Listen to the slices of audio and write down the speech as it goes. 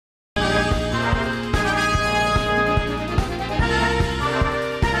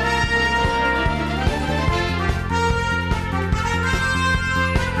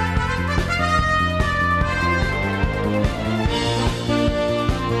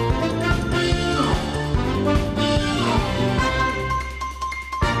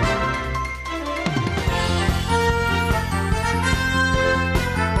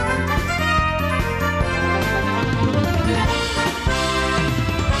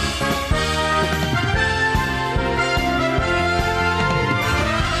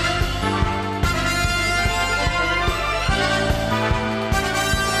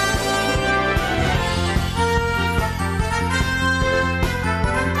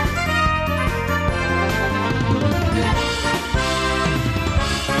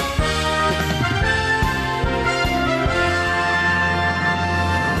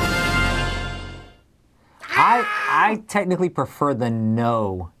I technically prefer the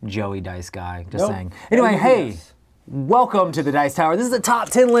no Joey Dice guy. Just saying. Anyway, hey, welcome to the Dice Tower. This is the top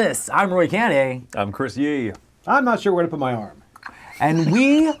 10 list. I'm Roy Cannaday. I'm Chris Yee. I'm not sure where to put my arm. And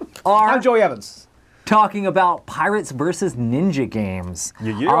we are I'm Joey Evans. talking about Pirates versus Ninja games.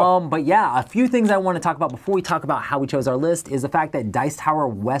 But yeah, a few things I want to talk about before we talk about how we chose our list is the fact that Dice Tower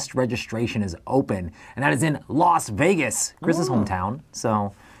West registration is open, and that is in Las Vegas, Chris's hometown.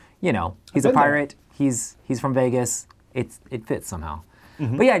 So, you know, he's a pirate. He's from Vegas. It fits somehow.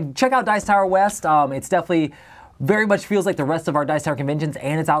 But yeah, check out Dice Tower West. It's definitely very much feels like the rest of our Dice Tower conventions,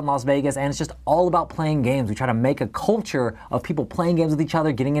 and it's out in Las Vegas, and it's just all about playing games. We try to make a culture of people playing games with each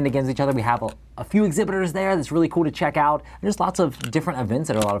other, getting into games with each other. We have a few exhibitors there that's really cool to check out. And there's lots of different events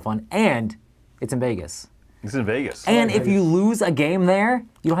that are a lot of fun, and it's in Vegas. It's in Vegas. And if you lose a game there,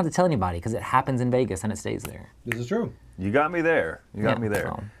 you don't have to tell anybody because it happens in Vegas and it stays there. This is true. You got me there. You got me there.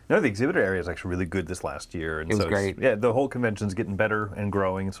 So. No, the exhibitor area is actually really good this last year. And it was great. Yeah, the whole convention's getting better and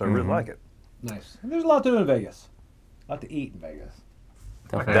growing, so I really like it. Nice. And there's a lot to do in Vegas. A lot to eat in Vegas.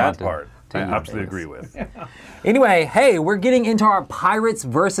 That part, I absolutely agree with. Anyway, hey, we're getting into our Pirates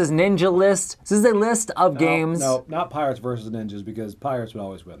versus Ninja list. This is a list of games. No, not Pirates versus Ninjas, because Pirates would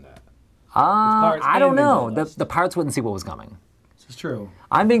always win that. I don't know. The Pirates wouldn't see what was coming. This is true.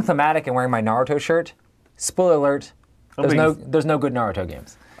 I'm being thematic and wearing my Naruto shirt. Spoiler alert, there's no good Naruto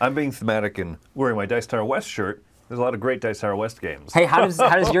games. I'm being thematic and wearing my Dice Tower West shirt. There's a lot of great Dice Tower West games. Hey, how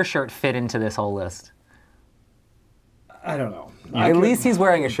does your shirt fit into this whole list? I don't know. At least he's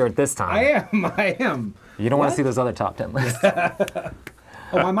wearing a shirt this time. I am. You don't want to see those other top 10 lists. Oh,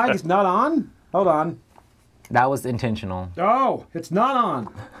 my mic is not on? Hold on. That was intentional. Oh, it's not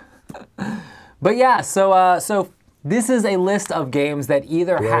on. But yeah, so this is a list of games that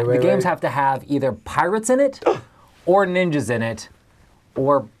either the games have to have either pirates in it, or ninjas in it,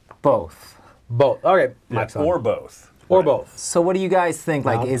 or both. Both. Okay. Yeah, or both. Or both. So what do you guys think?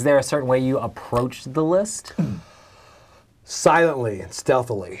 Like, is there a certain way you approached the list? Silently and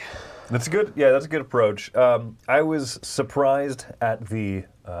stealthily. That's good. Yeah, that's a good approach. I was surprised at the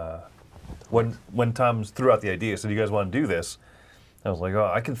when Tom threw out the idea. Said, "You guys want to do this?" I was like,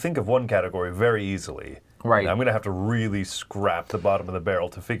 "Oh, I can think of one category very easily." Right. I'm going to have to really scrap the bottom of the barrel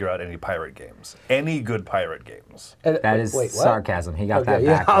to figure out any pirate games, any good pirate games. That is sarcasm. He got that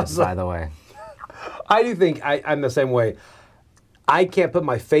backwards, by the way. I do think I'm the same way. I can't put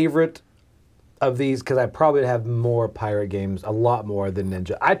my favorite of these because I probably have more pirate games, a lot more than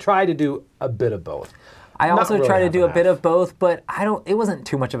Ninja. I try to do a bit of both. I also try to do a bit of both, but it wasn't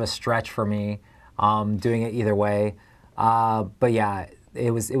too much of a stretch for me doing it either way. But yeah,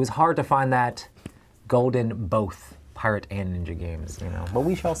 it was hard to find that golden both pirate and ninja games, you know. But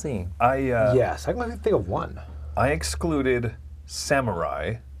we shall see. Yes, I can think of one. I excluded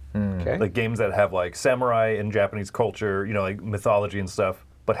samurai. Okay. Like games that have like samurai in Japanese culture, you know, like mythology and stuff,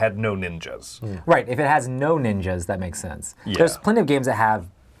 but had no ninjas. Right, if it has no ninjas, that makes sense. Yeah. There's plenty of games that have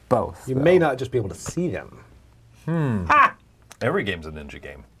both. You may not just be able to see them. Ha! Every game's a ninja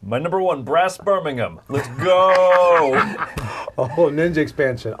game. My number one, Brass Birmingham. Let's go! Oh, ninja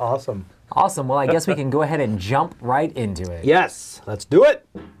expansion, awesome. Awesome, well I guess we can go ahead and jump right into it. Yes, let's do it.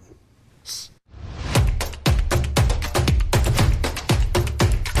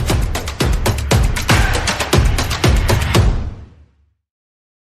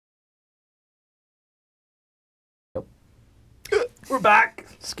 We're back.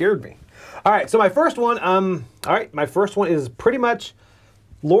 Scared me. All right, so my first one, my first one is pretty much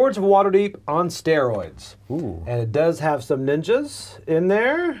Lords of Waterdeep on steroids. Ooh. And it does have some ninjas in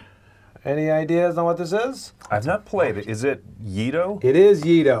there. Any ideas on what this is? I've not played it. Is it Yido? It is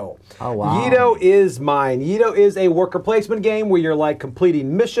Yido. Oh, wow. Yido is mine. Yido is a worker placement game where you're like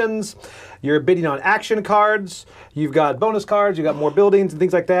completing missions. You're bidding on action cards. You've got bonus cards. You've got more buildings and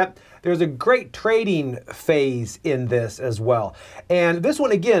things like that. There's a great trading phase in this as well. And this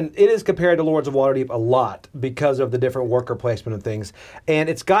one, again, it is compared to Lords of Waterdeep a lot because of the different worker placement and things. And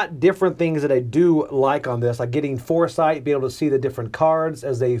it's got different things that I do like on this, like getting foresight, being able to see the different cards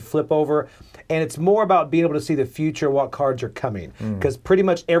as they flip over. And it's more about being able to see the future, what cards are coming, because pretty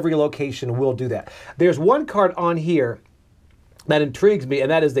much every location will do that. There's one card on here that intrigues me,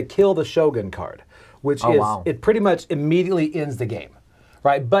 and that is the Kill the Shogun card, which it pretty much immediately ends the game.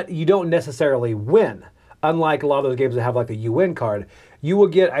 Right, but you don't necessarily win. Unlike a lot of those games that have like a you win card, you will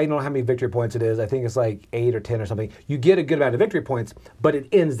get, I don't know how many victory points it is, I think it's like 8 or 10 or something. You get a good amount of victory points, but it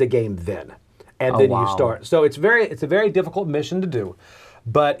ends the game then. And then you start. So it's a very difficult mission to do,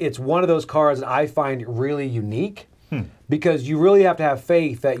 but it's one of those cards that I find really unique because you really have to have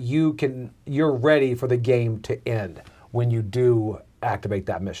faith that you're ready for the game to end when you do activate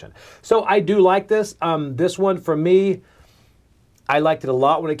that mission. So I do like this. This one for me, I liked it a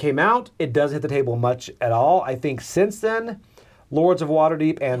lot when it came out. It doesn't hit the table much at all. I think since then, Lords of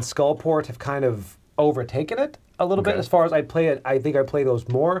Waterdeep and Skullport have kind of overtaken it a little bit as far as I play it. I think I play those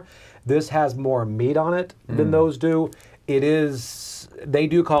more. This has more meat on it than those do. It is, they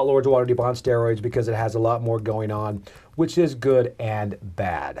do call it Lords of Waterdeep on steroids because it has a lot more going on, which is good and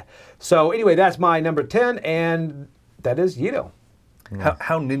bad. So anyway, that's my number 10, and that is Yido.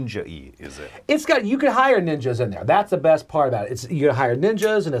 How ninja-y is it? It's got, you can hire ninjas in there. That's the best part about it. It's, you can hire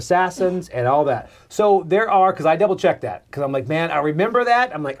ninjas and assassins and all that. So there are, because I double checked that, because I'm like, man, I remember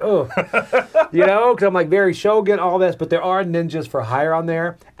that. I'm like, oh, you know, because I'm like very Shogun, all this, but there are ninjas for hire on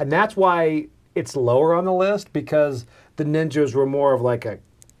there. And that's why it's lower on the list, because the ninjas were more of like a,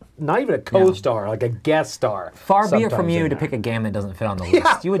 not even a co-star, like a guest star. Far be it from you to pick a game that doesn't fit on the list.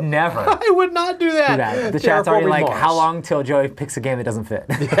 Yeah. You would never I would not do that. The chat's already like, how long till Joey picks a game that doesn't fit?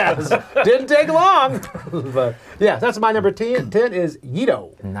 Yes, didn't take long. But yeah, that's my number 10. 10 is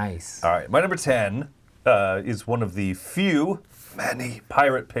Yido. Nice. All right, my number 10 is one of the many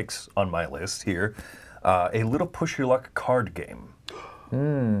pirate picks on my list here. A little push your luck card game.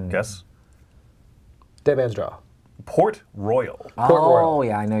 Guess? Dead Man's Draw. Port Royal. Port Royal.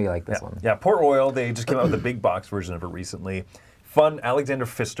 Yeah, I know you like this one. Yeah, Port Royal. They just came out with a big box version of it recently. Fun. Alexander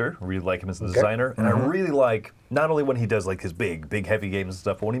Pfister. I really like him as a designer, and I really like not only when he does like his big heavy games and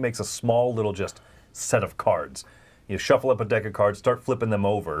stuff, but when he makes a small little just set of cards. You shuffle up a deck of cards, start flipping them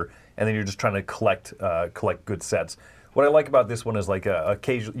over, and then you're just trying to collect good sets. What I like about this one is like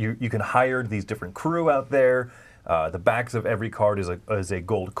occasionally you can hire these different crew out there. The backs of every card is a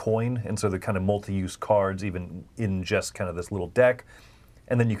gold coin, and so they're kind of multi-use cards, even in just kind of this little deck.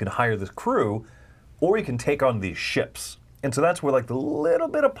 And then you can hire this crew, or you can take on these ships. And so that's where like the little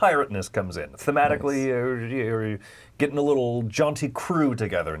bit of pirateness comes in. Thematically, you're getting a little jaunty crew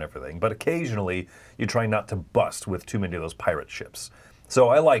together and everything. But occasionally, you try not to bust with too many of those pirate ships. So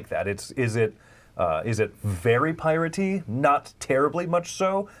I like that. Is it very piratey? Not terribly much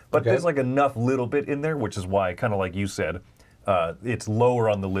so, but there's like enough little bit in there, which is why, kind of like you said, it's lower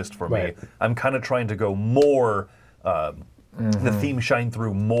on the list for me. I'm kind of trying to go more, the theme shine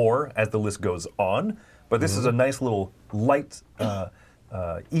through more as the list goes on, but this is a nice little light,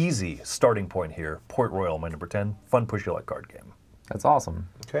 easy starting point here. Port Royal, my number 10, fun push-your-luck card game. That's awesome.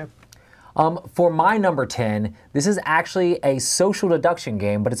 Okay. For my number 10, this is actually a social deduction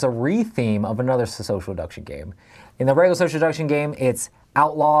game, but it's a re-theme of another social deduction game. In the regular social deduction game, it's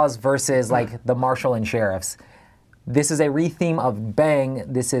outlaws versus like the marshal and sheriffs. This is a re-theme of Bang.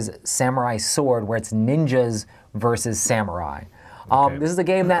 This is Samurai Sword, where it's ninjas versus samurai. This is a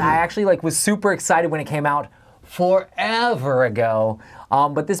game that I actually was super excited when it came out forever ago.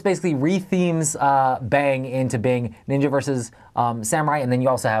 But this basically re-themes Bang into being ninja versus samurai, and then you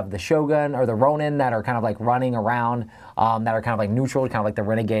also have the shogun or the ronin that are kind of like running around, that are kind of like neutral, kind of like the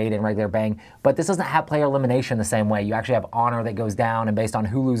renegade and regular Bang. But this doesn't have player elimination the same way. You actually have honor that goes down, and based on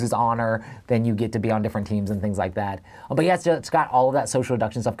who loses honor, then you get to be on different teams and things like that. But yeah, it's got all of that social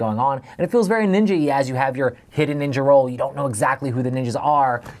deduction stuff going on, and it feels very ninja-y as you have your hidden ninja role. You don't know exactly who the ninjas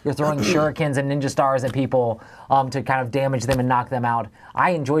are. You're throwing shurikens and ninja stars at people to kind of damage them and knock them out.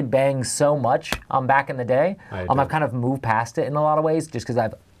 I enjoyed Bang so much Back in the day. I've kind of moved past it in a lot of ways just because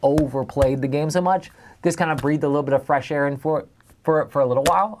I've overplayed the game so much. This kind of breathed a little bit of fresh air in for a little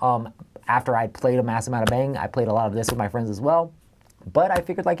while. After I played a massive amount of Bang, I played a lot of this with my friends as well. But I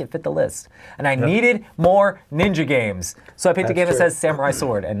figured it fit the list. And I needed more ninja games. So I picked a game that says Samurai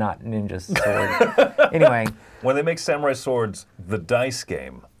Sword and not Ninja Sword. Anyway. When they make Samurai Swords the dice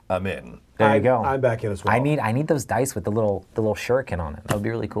game, I'm in. There you go. I'm back in as well. I need those dice with the little shuriken on it. That would be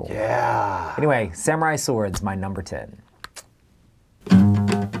really cool. Yeah. Anyway, Samurai Swords, my number 10.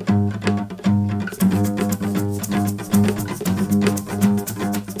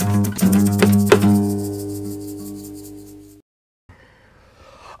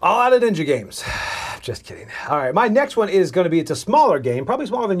 A lot of ninja games. Just kidding. All right, my next one is going to be, it's a smaller game, probably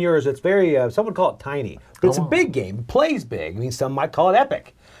smaller than yours. It's very, some would call it tiny, but it's a big game. It plays big. I mean, some might call it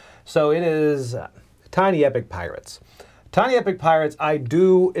epic. So it is Tiny Epic Pirates. Tiny Epic Pirates, I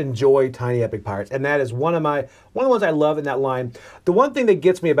do enjoy Tiny Epic Pirates, and that is one of the ones I love in that line. The one thing that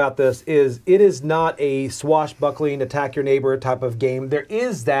gets me about this is it is not a swashbuckling, attack your neighbor type of game. There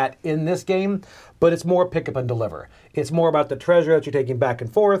is that in this game, but it's more pick up and deliver. It's more about the treasure that you're taking back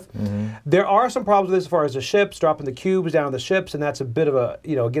and forth. There are some problems with this as far as the ships, dropping the cubes down on the ships, and that's a bit of a,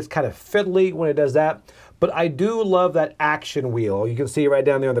 it gets kind of fiddly when it does that. But I do love that action wheel. You can see right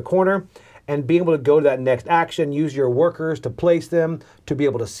down there in the corner. And being able to go to that next action, use your workers to place them, to be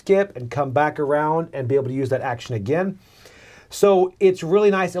able to skip and come back around and be able to use that action again. So it's really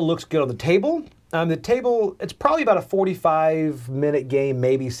nice. It looks good on the table. The table, it's probably about a 45-minute game,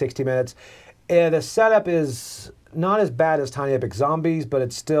 maybe 60 minutes. And the setup is not as bad as Tiny Epic Zombies, but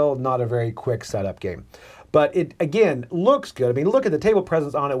it's still not a very quick setup game. But it, again, looks good. I mean, look at the table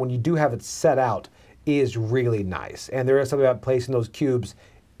presence on it when you do have it set out is really nice. And there is something about placing those cubes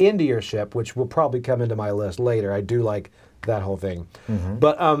into your ship, which will probably come into my list later. I do like that whole thing.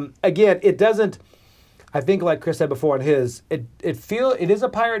 But again, it doesn't... I think, like Chris said before on his, it is a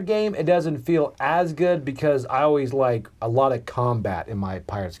pirate game. It doesn't feel as good because I always like a lot of combat in my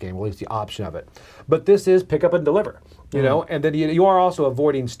Pirates game, or at least the option of it. But this is pick up and deliver, you know, and then you are also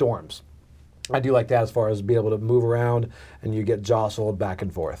avoiding storms. I do like that as far as being able to move around and you get jostled back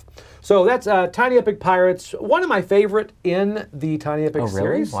and forth. So that's Tiny Epic Pirates, one of my favorite in the Tiny Epic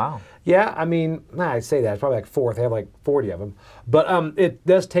series. Wow. Yeah, I mean, I'd say that. It's probably like fourth. They have like 40 of them. But it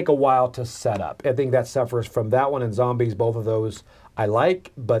does take a while to set up. I think that suffers from that one and Zombies. Both of those I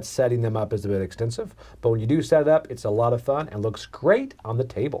like, but setting them up is a bit extensive. But when you do set it up, it's a lot of fun and looks great on the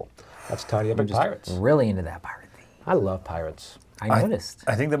table. That's Tiny Epic Pirates. Really into that pirate theme. I love pirates. I noticed.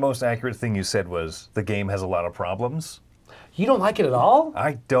 I think the most accurate thing you said was the game has a lot of problems. You don't like it at all?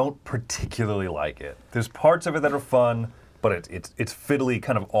 I don't particularly like it. There's parts of it that are fun, but it's fiddly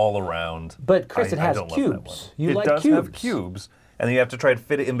kind of all around. But Chris, it has don't love that one. cubes. You it like does cubes. have cubes, and then you have to try to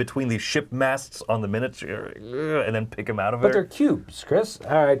fit it in between these ship masts on the miniature, and then pick them out of But there. they're cubes, Chris.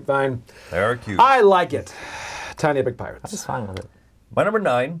 All right, fine. There are cubes. I like it. Tiny Epic Pirates. I'm just fine with it. My number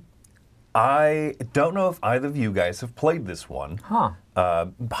 9. I don't know if either of you guys have played this one. Huh.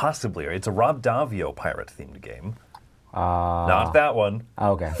 Possibly. It's a Rob Davio pirate-themed game. Not that one.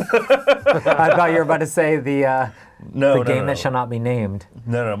 Okay. I thought you were about to say the game that shall not be named.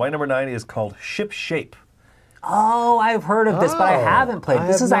 No. My number 9 is called Ship Shape. Oh, I've heard of this, but I haven't played.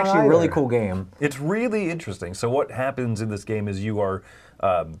 This is actually a really cool game. It's really interesting. So what happens in this game is you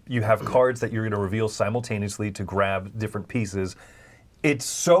have cards that you're going to reveal simultaneously to grab different pieces. It's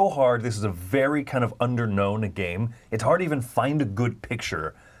so hard. This is a very kind of underknown game. It's hard to even find a good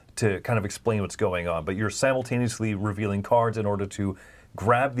picture to kind of explain what's going on, but you're simultaneously revealing cards in order to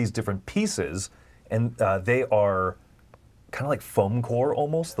grab these different pieces, and they are kind of like foam core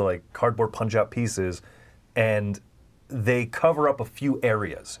almost. They're like cardboard punch-out pieces, and they cover up a few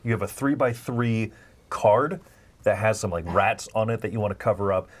areas. You have a 3x3 card that has some like rats on it that you want to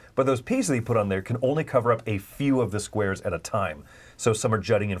cover up, but those pieces that you put on there can only cover up a few of the squares at a time. So some are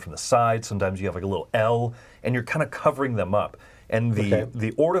jutting in from the side, sometimes you have like a little L, and you're kind of covering them up. And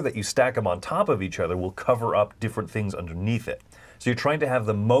the order that you stack them on top of each other will cover up different things underneath it. So you're trying to have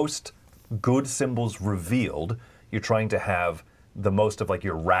the most good symbols revealed, you're trying to have the most of like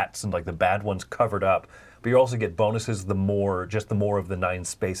your rats and like the bad ones covered up, but you also get bonuses the more of the 9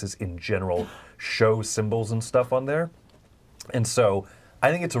 spaces in general show symbols and stuff on there. And so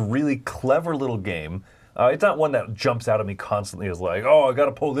I think it's a really clever little game. It's not one that jumps out at me constantly as like, oh, I got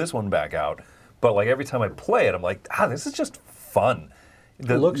to pull this one back out. But like every time I play it, I'm like, this is just fun. It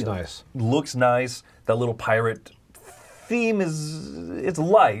looks nice. Looks nice. That little pirate theme it's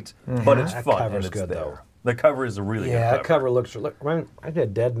light, but it's fun. Cover's and it's good there. though. The cover is a really good cover. Yeah, that cover looks. I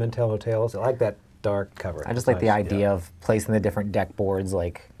did Dead Men Tell No Tales. I like that dark cover. I just like the idea of placing the different deck boards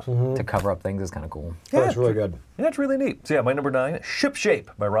like to cover up things is kind of cool. Yeah, it's really good. Yeah, it's really neat. So yeah, my number 9, Ship Shape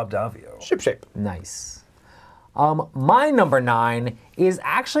by Rob Davio. Ship Shape. Nice. My number 9 is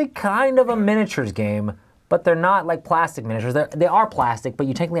actually kind of a miniatures game, but they're not like plastic miniatures. They are plastic, but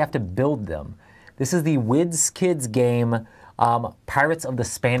you technically have to build them. This is the Wids Kids game, Pirates of the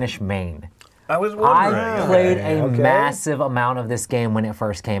Spanish Main. I was wondering. I played a massive amount of this game when it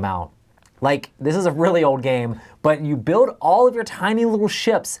first came out. Like, this is a really old game, but you build all of your tiny little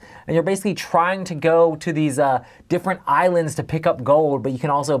ships, and you're basically trying to go to these different islands to pick up gold, but you can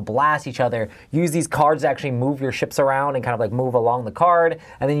also blast each other. Use these cards to actually move your ships around and kind of like move along the card,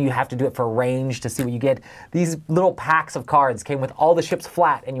 and then you have to do it for range to see what you get. These little packs of cards came with all the ships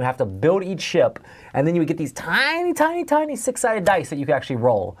flat, and you have to build each ship, and then you would get these tiny, tiny, tiny 6-sided dice that you could actually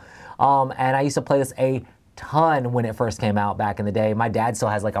roll. And I used to play this a ton when it first came out back in the day. My dad still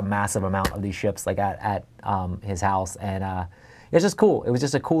has like a massive amount of these ships like at his house, and it's just cool. It was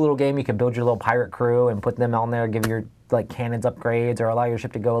just a cool little game. You could build your little pirate crew and put them on there, give your like cannons upgrades or allow your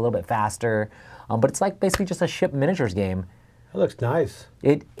ship to go a little bit faster. But it's like basically just a ship miniatures game. It looks nice.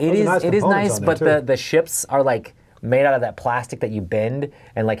 It is nice, but the ships are like made out of that plastic that you bend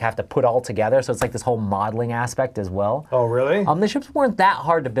and like have to put all together. So it's like this whole modeling aspect as well. Oh, really? The ships weren't that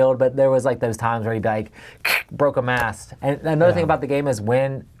hard to build, but there was like those times where you'd be like, broke a mast. And another thing about the game is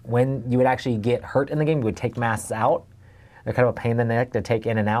when you would actually get hurt in the game, you would take masts out. They're kind of a pain in the neck to take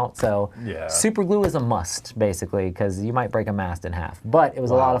in and out. So super glue is a must, basically, because you might break a mast in half. But it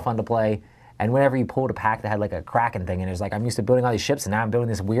was a lot of fun to play. And whenever you pulled a pack that had like a Kraken thing, and it was like, I'm used to building all these ships, and now I'm building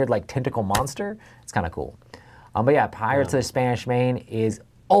this weird like tentacle monster. It's kind of cool. But yeah, Pirates of the Spanish Main is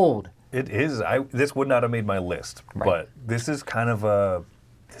old. It is. This would not have made my list, but this is kind of a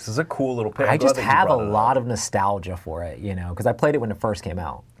cool little pick. I just have a lot of nostalgia for it, you know, because I played it when it first came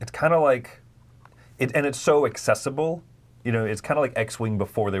out. It's kind of like, and it's so accessible. You know, it's kind of like X-Wing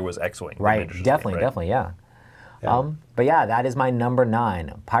before there was X-Wing. Right, definitely, yeah. But yeah, that is my number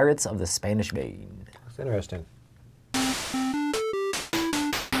 9, Pirates of the Spanish Main. That's interesting.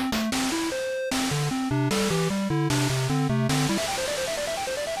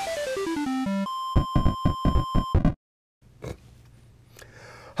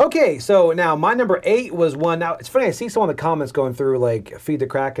 Okay, so now my number 8 was one. Now it's funny, I see some of the comments going through like Feed the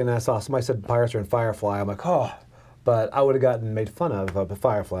Kraken, and I saw somebody said Pirates are in Firefly. I'm like, oh, but I would have gotten made fun of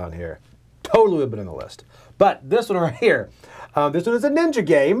Firefly on here. Totally would have been on the list. But this one right here, this one is a ninja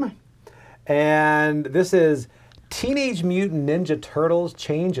game, and this is Teenage Mutant Ninja Turtles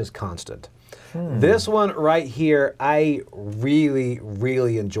Change is Constant. This one right here, I really,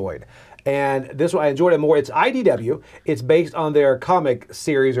 really enjoyed. And this one, I enjoyed it more. It's IDW. It's based on their comic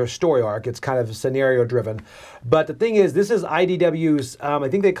series or story arc. It's kind of scenario driven. But the thing is, this is IDW's, I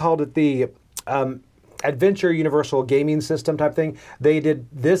think they called it the Adventure Universal Gaming System type thing. They did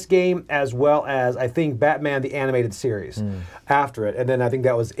this game as well as, I think, Batman the Animated Series after it. And then I think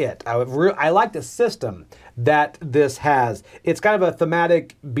that was it. I like the system that this has. It's kind of a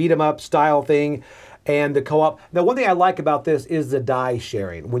thematic beat-em-up style thing. And the co-op. Now, one thing I like about this is the die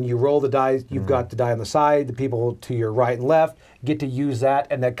sharing. When you roll the dice, you've got the die on the side. The people to your right and left get to use that,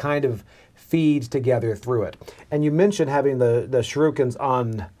 and that kind of feeds together through it. And you mentioned having the shurikens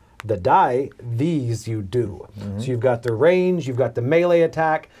on the die. These you do. So you've got the range, you've got the melee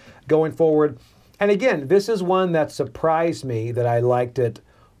attack going forward. And again, this is one that surprised me that I liked it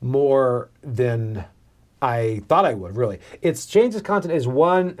more than I thought I would, really. It's Changes Content is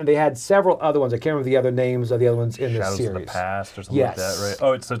one, and they had several other ones. I can't remember the other names of the other ones in the series. Shadows of the Past or something like that, right?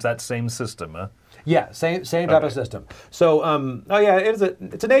 Oh, it's that same system, huh? Yeah, same type of system. So, oh yeah,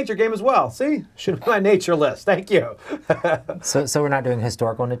 it's a nature game as well. See, should be my nature list. Thank you. So we're not doing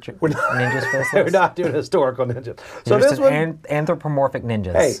historical ninjas for this list? We're not doing historical ninjas. So You're this one, anthropomorphic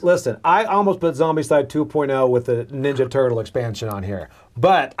ninjas. hey, listen, I almost put Zombicide 2.0 with the Ninja Turtle expansion on here,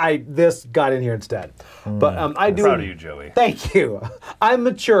 but this got in here instead. But I do. Proud of you, Joey. Thank you. I'm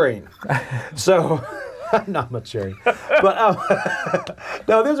maturing. So. I'm not maturing, but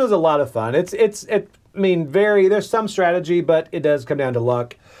no, this was a lot of fun. I mean, there's some strategy, but it does come down to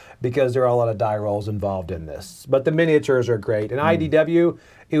luck because there are a lot of die rolls involved in this. But the miniatures are great. And IDW,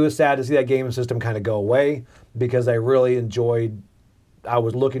 it was sad to see that game system kind of go away because I really enjoyed. I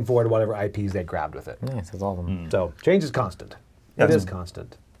was looking forward to whatever IPs they grabbed with it. Nice, that's awesome. So change is constant. It is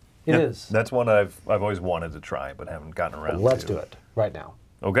constant. It is. That's one I've always wanted to try, but haven't gotten around to. Let's do it right now.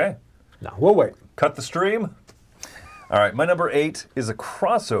 Okay. No, we'll wait. Cut the stream. All right, my number 8 is a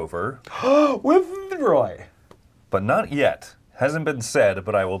crossover. With Roy. But not yet. Hasn't been said,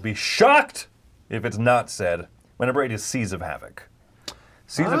 but I will be shocked if it's not said. My number 8 is Seas of Havoc.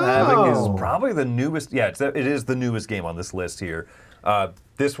 Seas of Havoc is probably the newest. Yeah, it is the newest game on this list here.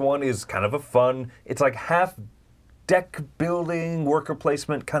 This one is kind of a fun. It's like half deck building, worker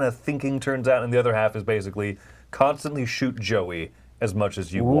placement kind of thinking turns out, and the other half is basically constantly shoot Joey as much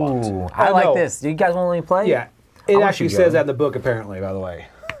as you want. I like this. Do you guys want to play? Yeah. It actually says that in the book, apparently, by the way.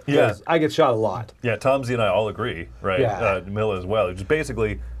 Yeah. I get shot a lot. Yeah, Tomsy and I all agree, right? Yeah. Mila as well. Just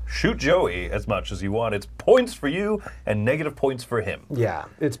basically shoot Joey as much as you want. It's points for you and negative points for him. Yeah,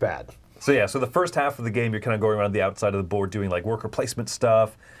 it's bad. So yeah, so the first half of the game, you're kind of going around the outside of the board doing like worker placement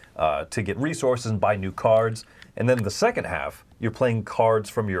stuff to get resources and buy new cards. And then the second half, you're playing cards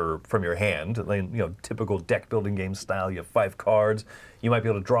from your hand, like, typical deck building game style. You have 5 cards. You might be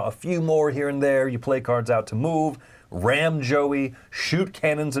able to draw a few more here and there. You play cards out to move, ram Joey, shoot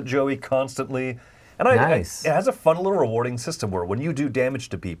cannons at Joey constantly. And nice. it has a fun little rewarding system where when you do damage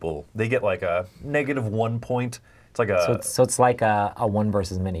to people, they get like a -1 point. It's like a so it's like a 1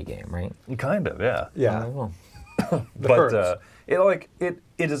 versus mini game, right? Kind of, yeah. Yeah. Oh, But it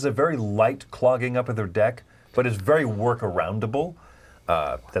is a very light clogging up of their deck, but it's very workaroundable.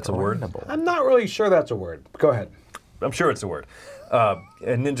 That's a word. I'm not really sure that's a word. Go ahead. I'm sure it's a word.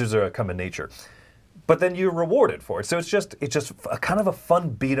 And ninjas are come in nature. But then you're rewarded for it. So it's just a kind of a fun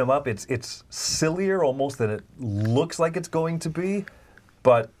beat 'em up. It's sillier almost than it looks like it's going to be,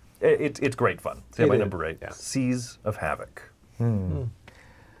 but it's great fun. So my number 8, Seas of Havoc.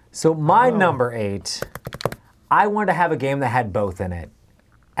 So my number 8, I wanted to have a game that had both in it.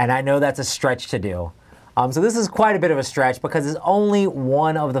 And I know that's a stretch to do. So this is quite a bit of a stretch because it's only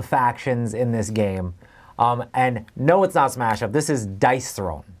one of the factions in this game. And no, it's not Smash Up. This is Dice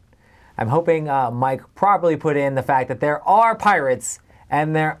Throne. I'm hoping Mike properly put in the fact that there are pirates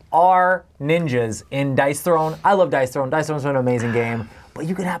and there are ninjas in Dice Throne. I love Dice Throne. Dice Throne's an amazing game. But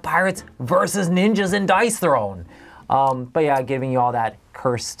you can have pirates versus ninjas in Dice Throne. But yeah, giving you all that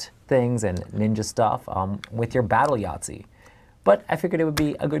cursed things and ninja stuff with your battle Yahtzee. But I figured it would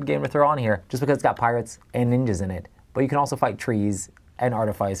be a good game to throw on here just because it's got pirates and ninjas in it. But you can also fight trees and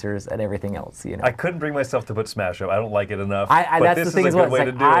artificers and everything else, you know. I couldn't bring myself to put Smash Up. I don't like it enough. But that's this the thing is what it's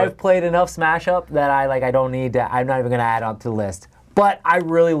like, I've played enough Smash Up that I don't need to. I'm not even gonna add on to the list. But I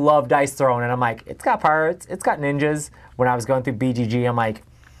really love Dice Throne, and I'm like, it's got pirates, it's got ninjas. When I was going through BGG, I'm like,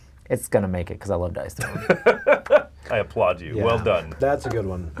 it's gonna make it because I love Dice Throne. I applaud you. Yeah, well done. That's a good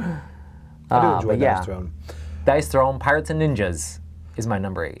one. I do enjoy Dice Throne. Dice Throne, Pirates and Ninjas is my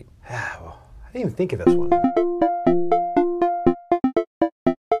number 8. Well, I didn't even think of this one.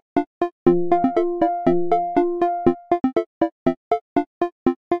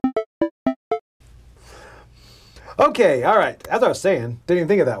 Okay, all right. As I was saying, didn't even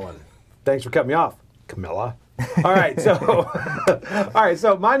think of that one. Thanks for cutting me off, Camilla. All right,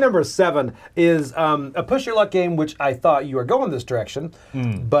 so my number 7 is a push your luck game, which I thought you were going this direction,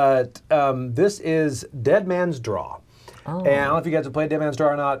 but this is Dead Man's Draw. Oh. And I don't know if you guys have played Dead Man's Draw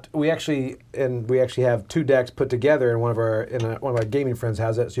or not. We actually have 2 decks put together, and one of our gaming friends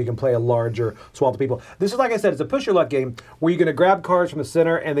has it, so you can play a larger swath of people. This is, like I said, it's a push your luck game where you're going to grab cards from the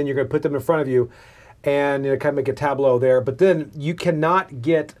center, and then you're going to put them in front of you, and kind of make a tableau there. But then you cannot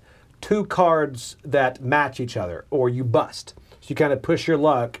get 2 cards that match each other, or you bust. So you kind of push your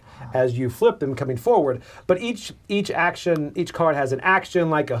luck as you flip them coming forward. But each card has an action,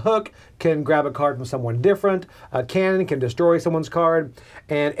 like a hook can grab a card from someone different, a cannon can destroy someone's card,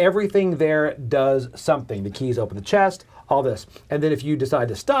 and everything there does something. The keys open the chest, all this. And then if you decide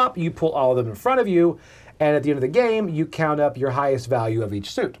to stop, you pull all of them in front of you, and at the end of the game, you count up your highest value of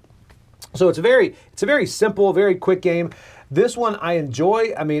each suit. So it's a very simple, very quick game. This one I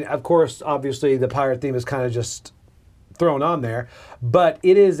enjoy. I mean, of course, obviously the pirate theme is kind of just thrown on there, but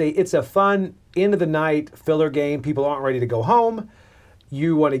it's a fun end of the night filler game. People aren't ready to go home.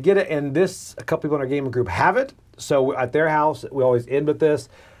 You want to get it, and a couple people in our gaming group have it. So at their house, we always end with this.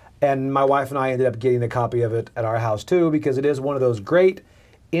 And my wife and I ended up getting a copy of it at our house too, because it is one of those great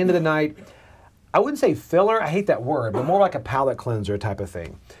end of the night. I wouldn't say filler, I hate that word, but more like a palate cleanser type of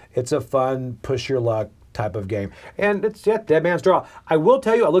thing. It's a fun, push your luck type of game. And it's Dead Man's Draw. I will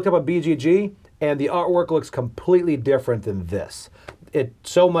tell you, I looked up on BGG, and the artwork looks completely different than this.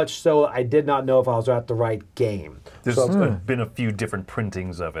 So much so, I did not know if I was at the right game. There's been a few different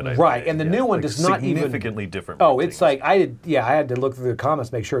printings of it. Right, and the new one does not even... Significantly different Oh, printings. it's like, I had to look through the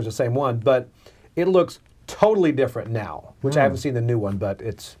comments to make sure it's the same one, but it looks totally different now, which I haven't seen the new one, but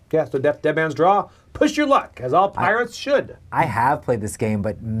it's, so Dead Man's Draw, push your luck, as all pirates should. I have played this game,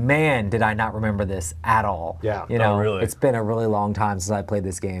 but man, did I not remember this at all. Yeah. You know, really? It's been a really long time since I played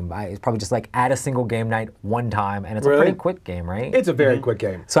this game. It's probably just like at a single game night one time, and it's a pretty quick game, right? It's a very quick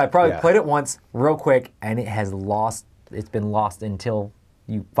game. So I probably played it once real quick, and it's been lost until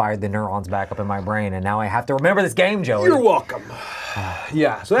you fired the neurons back up in my brain, and now I have to remember this game, Joey. You're welcome.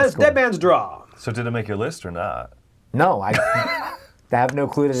 So that's cool. Dead Man's Draw. So did it make your list or not? No, I have no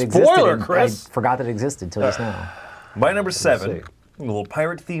clue that it existed. Spoiler, Chris. I forgot that it existed until just now. My number 7, a little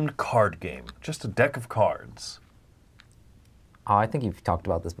pirate-themed card game. Just a deck of cards. Oh, I think you've talked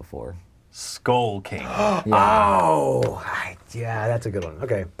about this before. Skull King. Yeah, that's a good one.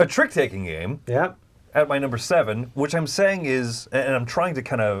 Okay. A trick-taking game. Yeah. At my number 7, which I'm saying is, and I'm trying to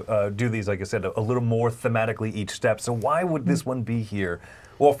kind of do these, like I said, a little more thematically each step. So why would this one be here?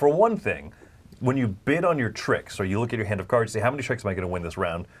 Well, for one thing, when you bid on your tricks, or you look at your hand of cards, say, how many tricks am I going to win this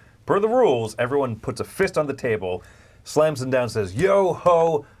round? Per the rules, everyone puts a fist on the table, slams them down, says, yo,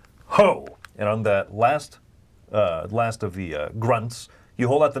 ho, ho. And on that last of the grunts, you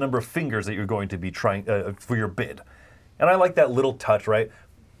hold out the number of fingers that you're going to be trying for your bid. And I like that little touch, right?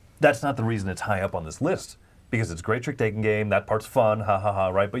 That's not the reason it's high up on this list, because it's a great trick-taking game, that part's fun, ha ha ha,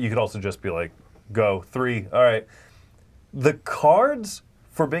 right? But you could also just be like, go, 3, all right. The cards,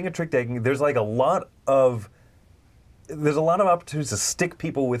 for being a trick-taking, there's like a lot of opportunities to stick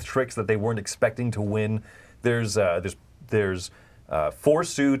people with tricks that they weren't expecting to win. There's 4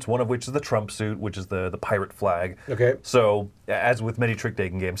 suits, one of which is the trump suit, which is the pirate flag. Okay. So, as with many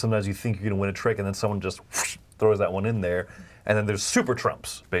trick-taking games, sometimes you think you're going to win a trick, and then someone just whoosh, throws that one in there. And then there's super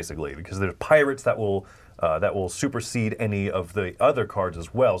trumps, basically, because there's pirates that will that will supersede any of the other cards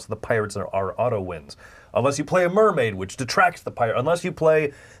as well. So the pirates are auto wins. Unless you play a mermaid, which detracts the pirate. Unless you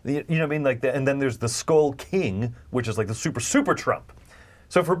play, you know what I mean? Like and then there's the Skull King, which is like the super trump.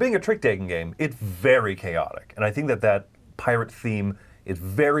 So for being a trick-taking game, it's very chaotic. And I think that pirate theme is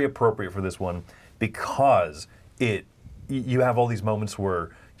very appropriate for this one because you have all these moments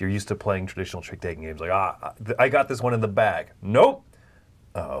where you're used to playing traditional trick-taking games. Like, I got this one in the bag. Nope.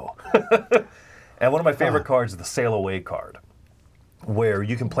 Oh. And one of my favorite cards is the Sail Away card, where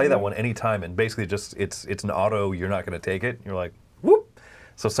you can play that one anytime, and basically just it's an auto, you're not going to take it. You're like, whoop.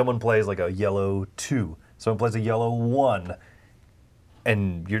 So someone plays like a yellow 2. Someone plays a yellow 1.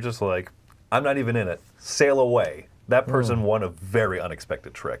 And you're just like, I'm not even in it. Sail away. That person won a very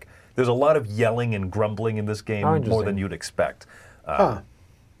unexpected trick. There's a lot of yelling and grumbling in this game, more than you'd expect. Yeah.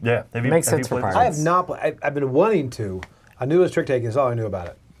 Makes sense for pirates. I have not. I've been wanting to. I knew it was trick taking. That's all I knew about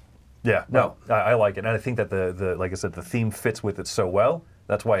it. Yeah. No, I like it, and I think that the like I said, the theme fits with it so well.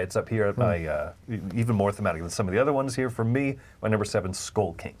 That's why it's up here at my even more thematic than some of the other ones here. For me, my number 7,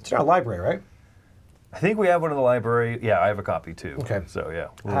 Skull King. It's in our library, right? I think we have one in the library. Yeah, I have a copy too. Okay. So yeah.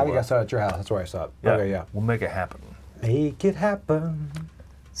 I think I saw it at your house. That's where I saw it. Yeah, okay, yeah. We'll make it happen. Make it happen.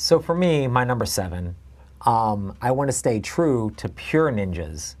 So for me, my number 7, I want to stay true to pure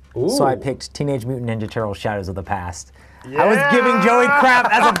ninjas. Ooh. So I picked Teenage Mutant Ninja Turtles: Shadows of the Past. Yeah. I was giving Joey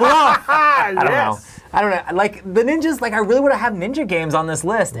crap as a bluff. I don't know. Like the ninjas, like I really would have had ninja games on this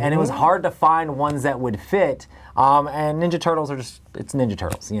list, and it was hard to find ones that would fit. And Ninja Turtles are it's Ninja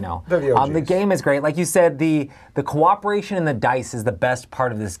Turtles, you know. They're the OGs. The game is great. Like you said, the cooperation in the dice is the best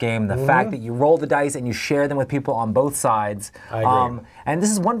part of this game. The fact that you roll the dice and you share them with people on both sides. I agree. And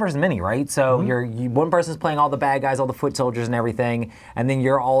this is one versus many, right? So one person's playing all the bad guys, all the foot soldiers and everything, and then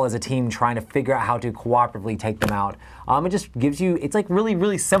you're all as a team trying to figure out how to cooperatively take them out. It just gives you, it's like really,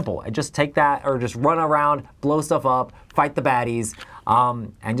 really simple. Just take that or just run around, blow stuff up, fight the baddies,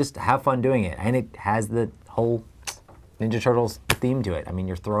 and just have fun doing it. And it has the whole Ninja Turtles theme to it. I mean,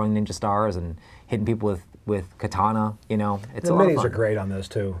 you're throwing ninja stars and hitting people with katana, you know. It's a lot of minis fun. are great on this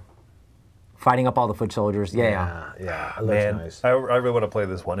too. Fighting up all the foot soldiers. Yeah, it looks nice. I really want to play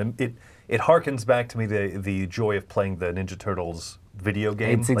this one. And it harkens back to me the joy of playing the Ninja Turtles video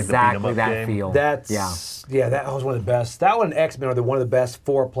game. It's like exactly the beat 'em up that game. feel. That was one of the best. That one and X-Men are one of the best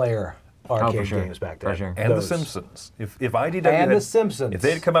 4-player arcade games back then. For sure. And The Simpsons. If IDW and had, The Simpsons. if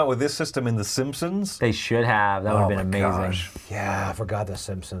they had come out with this system in The Simpsons, They should have. That would have been amazing. gosh. Yeah, I forgot The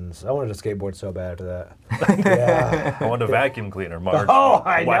Simpsons. I wanted to skateboard so bad after that. Yeah. I wanted a vacuum cleaner, Marge. Oh,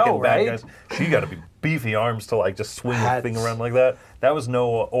 I whacking know, bad right? guys. She got to be beefy arms to like just swing the thing That's- around like that. That was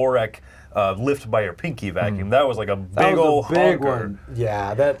no Orek lift by your pinky vacuum. That was like a That big was old a big honker. one.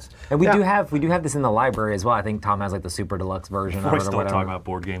 Yeah, that's. And we Now- do have this in the library as well. I think Tom has like the super deluxe version of We're it or still whatever. talking about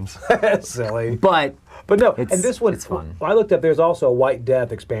board games. silly. But no, it's- and this one, it's fun. I looked up. There's also a White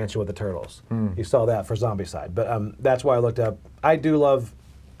Death expansion with the Turtles. You saw that for Zombie Side, but that's why I looked up. I do love.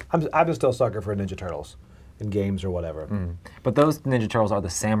 I'm still a sucker for Ninja Turtles in games or whatever. But those Ninja Turtles are the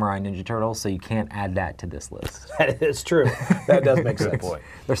Samurai Ninja Turtles, so you can't add that to this list. That is true. That does make sense. Boy.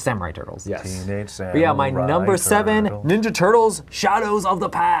 They're Samurai Turtles. Yes. Teenage But yeah, my Samurai number 7, Turtle. Ninja Turtles: Shadows of the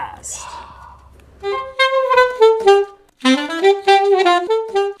Past.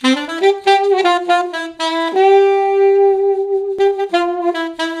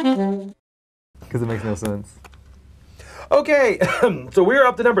 Because it makes no sense. Okay, so we're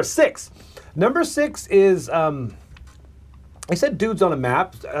up to number 6. Number 6 is, I said dudes on a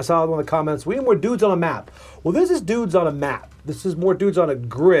map. I saw one of the comments, we need more dudes on a map. Well, this is dudes on a map. This is more dudes on a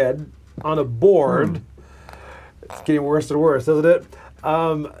grid, on a board. It's getting worse and worse, isn't it?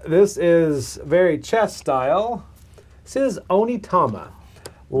 This is very chess style. This is Onitama,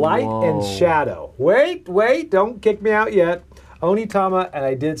 Light and Whoa. Shadow. Wait, don't kick me out yet. Onitama, and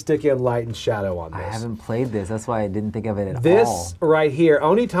I did stick in Light and Shadow on this. I haven't played this. That's why I didn't think of it at all. This right here,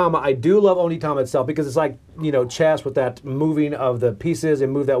 Onitama, I do love Onitama itself because it's like, you know, chess with that moving of the pieces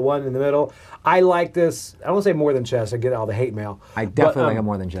and move that one in the middle. I like this. I don't say more than chess. I get all the hate mail. I definitely like it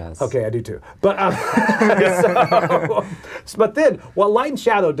more than chess. Okay, I do too. But but then what Light and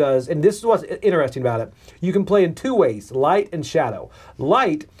Shadow does, and this is what's interesting about it, you can play in 2 ways, Light and Shadow.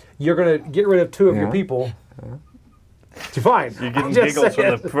 Light, you're going to get rid of 2 of your people. You're fine. You're getting giggles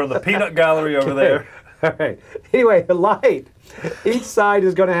from the peanut gallery over there. All right. Anyway, the Light, each side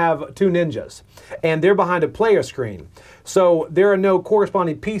is going to have 2 ninjas, and they're behind a player screen. So there are no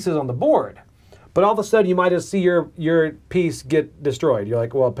corresponding pieces on the board. But all of a sudden, you might just see your piece get destroyed. You're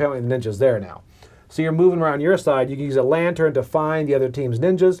like, well, apparently the ninja's there now. So you're moving around your side. You can use a lantern to find the other team's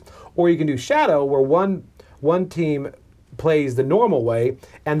ninjas, or you can do Shadow, where one team plays the normal way,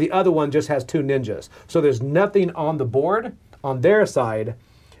 and the other one just has 2 ninjas. So there's nothing on the board on their side.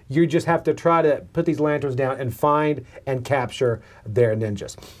 You just have to try to put these lanterns down and find and capture their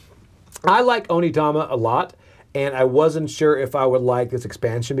ninjas. I like Onitama a lot, and I wasn't sure if I would like this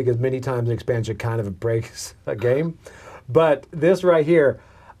expansion because many times an expansion kind of breaks a game. But this right here,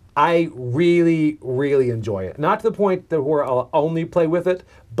 I really, really enjoy it. Not to the point that where I'll only play with it,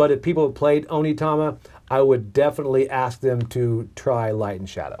 but if people have played Onitama, I would definitely ask them to try Light and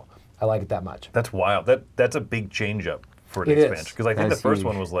Shadow. I like it that much. That's wild. That's a big change up for an It expansion. is. Because I think That's the first huge.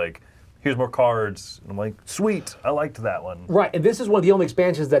 one was like, here's more cards. And I'm like, sweet, I liked that one. Right, and this is one of the only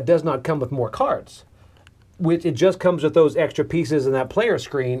expansions that does not come with more cards. Which it just comes with those extra pieces in that player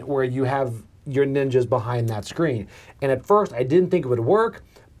screen where you have your ninjas behind that screen. And at first, I didn't think it would work,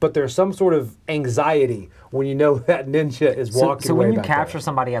 but there's some sort of anxiety when you know that ninja is walking So away when you back capture there.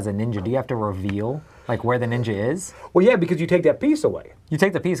 somebody as a ninja, do you have to reveal like where the ninja is? Well, yeah, because you take that piece away. You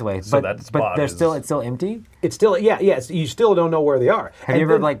take the piece away, So but that spot they're is- still it's still empty. It's still, yes, you still don't know where they are. Have you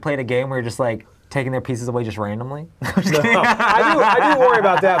ever like played a game where you're just like taking their pieces away just randomly? I do worry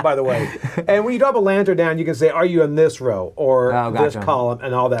about that, by the way. And when you drop a lantern down, you can say, are you in this row or Oh, this gotcha. column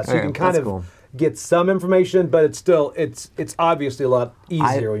and all that. So you Okay, can kind that's of cool. get some information, but it's still, it's obviously a lot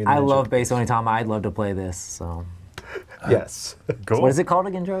easier when you're I ninja. love base Onitama. I'd love to play this. So Yes. Cool. what is it called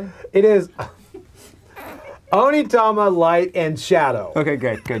again, Joey? It is Onitama Light and Shadow. Okay,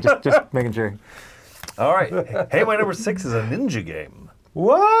 good. Just making sure. All right. Hey, my number 6 is a ninja game.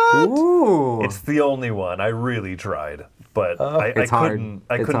 What? Ooh. It's the only one. I really tried, but I It's hard. couldn't.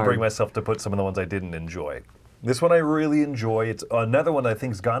 It's Bring hard. myself to put some of the ones I didn't enjoy. This one I really enjoy. It's another one that I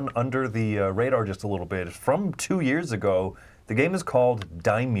think's gone under the radar just a little bit. It's from 2 years ago. The game is called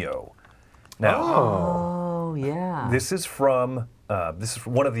Daimyo. Now, Oh yeah. this is from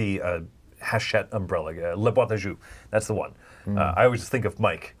one of the Hachette umbrella, Le Boîte à Jus. That's the one. I always think of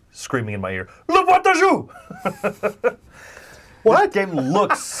Mike screaming in my ear, Le Boîte à Jus! What? This game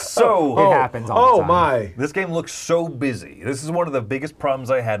looks so... It happens all the time. My. This game looks so busy. This is one of the biggest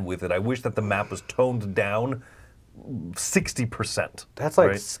problems I had with it. I wish that the map was toned down 60%. That's like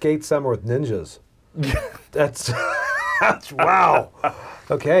right? Skate Summer with ninjas. that's wow.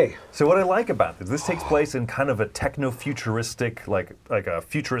 Okay. So what I like about this takes place in kind of a techno-futuristic, like a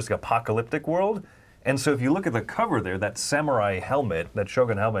futuristic apocalyptic world. And so if you look at the cover there, that samurai helmet, that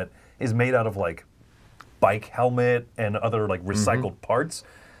shogun helmet, is made out of like bike helmet and other like recycled parts.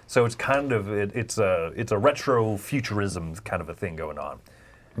 So it's kind of it's a retro futurism kind of a thing going on.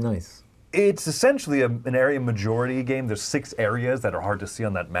 Nice. It's essentially an area majority game. There's 6 areas that are hard to see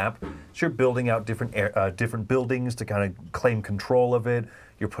on that map. So you're building out different buildings to kind of claim control of it.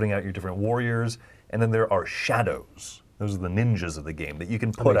 You're putting out your different warriors, and then there are shadows. Those are the ninjas of the game that you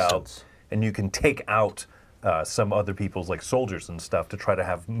can put makes out, sense. and you can take out some other people's like soldiers and stuff to try to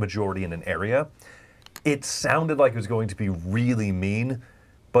have majority in an area. It sounded like it was going to be really mean,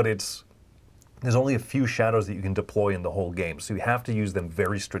 but there's only a few shadows that you can deploy in the whole game, so you have to use them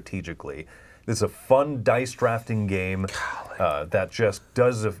very strategically. This is a fun dice drafting game that just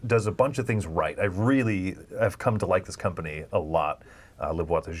does a bunch of things right. I've come to like this company a lot. Le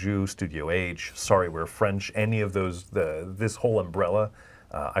Boîte à Jus, Studio H, Sorry We're French, any of those, this whole umbrella,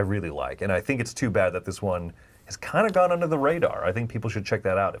 I really like. And I think it's too bad that this one has kind of gone under the radar. I think people should check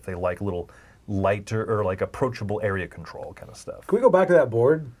that out if they like little lighter or like approachable area control kind of stuff. Can we go back to that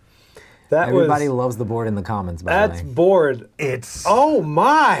board? Everybody loves the board in the comments, by the That's way. board. It's Oh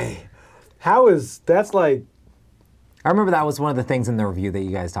my! That's like I remember that was one of the things in the review that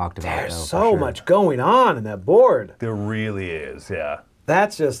you guys talked about. there's though, for so sure. much going on in that board. there really is, yeah.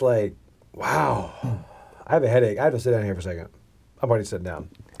 That's just like wow. I have a headache. I have to sit down here for a second. I'm already sitting down.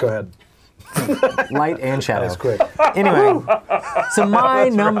 Go ahead. Light and shadow. That's quick. Anyway, so my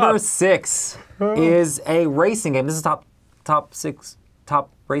number 6 is a racing game. This is top 6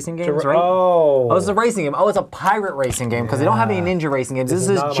 racing games, right? Oh. Oh, it's a racing game. Oh, it's a pirate racing game because they don't have any ninja racing games. This is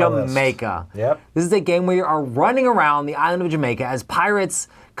is not on my list. Jamaica. Yep. This is a game where you are running around the island of Jamaica as pirates,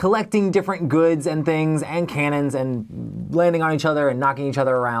 collecting different goods and things and cannons and landing on each other and knocking each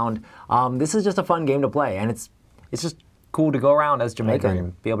other around. This is just a fun game to play, and it's just cool to go around as Jamaica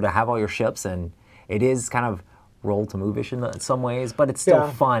and be able to have all your ships. And it is kind of roll to move-ish in some ways, but it's still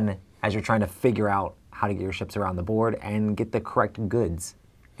Yeah. fun as you're trying to figure out how to get your ships around the board and get the correct goods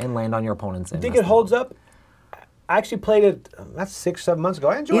and land on your opponents. I think it holds up. I actually played it, that's 6-7 months ago.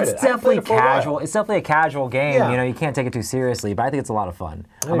 I enjoyed It's it. I haven't played definitely it for a while. casual. It's definitely a casual game. Yeah. You know, you can't take it too seriously, but I think it's a lot of fun.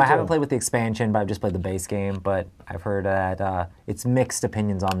 do I haven't too. played with the expansion, but I've just played the base game. But I've heard that it's mixed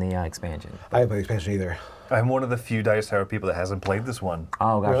opinions on the expansion. I haven't played expansion either. I'm one of the few Dice Tower people that hasn't played this one.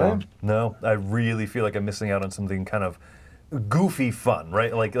 Oh, gotcha. Really? No, I really feel like I'm missing out on something kind of goofy fun,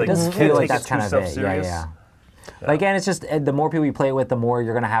 right? Like It doesn't you feel can't like take that's it kind too of it. self-serious. Yeah. Again, it's just the more people you play with, the more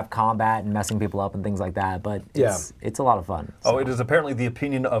you're going to have combat and messing people up and things like that. But it's a lot of fun. Oh, it is apparently the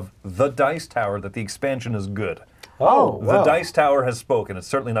opinion of the Dice Tower that the expansion is good. Oh, The wow. Dice Tower has spoken. It's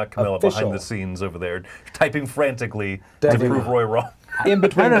certainly not Camilla Official. behind the scenes over there, typing frantically Definitely to prove not. Roy wrong. In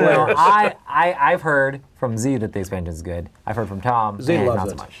between No. players. I've heard from Z that the expansion is good. I've heard from Tom. Z and loves not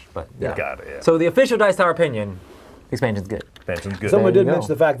it. so much. But yeah. Got it, yeah. So the official Dice Tower opinion, the expansion's good. Expansion's good. Someone There did you go. mention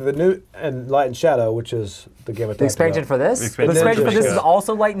the fact that the new and Light and Shadow, which is the game I talked The expansion about. for this? The expansion for this for is this.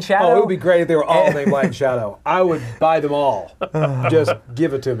 also Light and Shadow? Oh, it would be great if they were all named Light and Shadow. I would buy them all. Just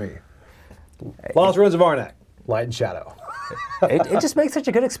give it to me. Lost Ruins of Arnak, Light and Shadow. It just makes such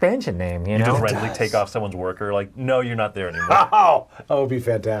a good expansion name, you You know? just randomly take off someone's worker, like, no, you're not there anymore. Oh, that would be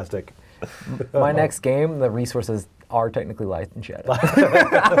fantastic. My next game, the resources are technically Light and Shadow.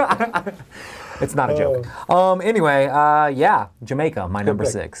 It's not a joke. Anyway, yeah, Jamaica, my number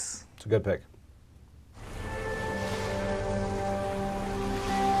pick. 6. It's a good pick.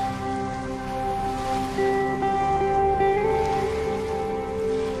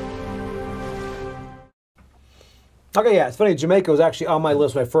 Okay, yeah, it's funny. Jamaica was actually on my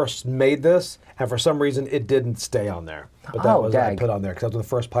list when I first made this, and for some reason it didn't stay on there. But that Oh, was what I dag. put on there because that was the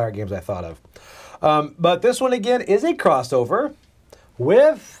first pirate games I thought of. But this one again is a crossover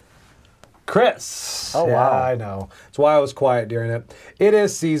with Chris. Oh, Yeah, wow. I know. That's why I was quiet during it. It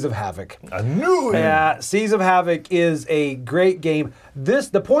is Seas of Havoc. I knew it. Yeah, Seas of Havoc is a great game.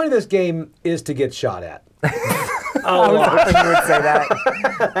 The point of this game is to get shot at. I was hoping you would say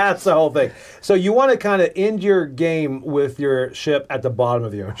that. That's the whole thing. So you want to kind of end your game with your ship at the bottom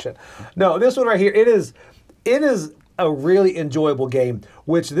of the ocean. No, this one right here, it is a really enjoyable game,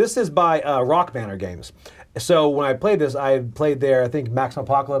 which this is by Rock Manor Games. So when I played this, I played there, I think Maximum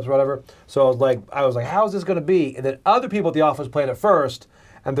Apocalypse or whatever. So I was like, how is this going to be? And then other people at the office played it first,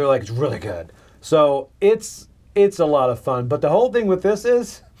 and they're like, it's really good. So it's a lot of fun. But the whole thing with this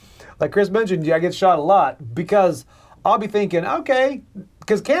is, like Chris mentioned, I get shot a lot because I'll be thinking, okay,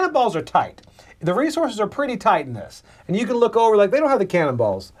 because cannonballs are tight. The resources are pretty tight in this. And you can look over, like, they don't have the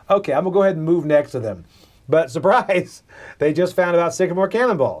cannonballs. Okay, I'm going to go ahead and move next to them. But surprise, they just found about 6 more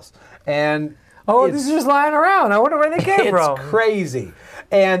cannonballs. And Oh, it's- these are just lying around. I wonder where they came from. it's crazy.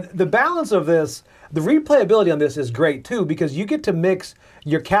 And the balance of this, the replayability on this is great too, because you get to mix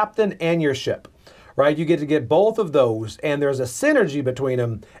your captain and your ship, right? You get to get both of those, and there's a synergy between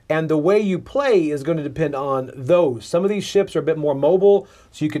them, and the way you play is going to depend on those. Some of these ships are a bit more mobile,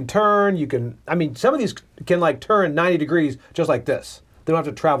 so you can turn, some of these can like turn 90 degrees just like this. They don't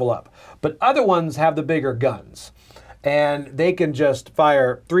have to travel up. But other ones have the bigger guns. And they can just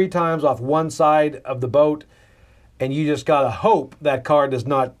fire 3 times off one side of the boat, and you just gotta hope that card does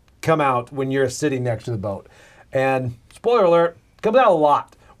not come out when you're sitting next to the boat. And spoiler alert, it comes out a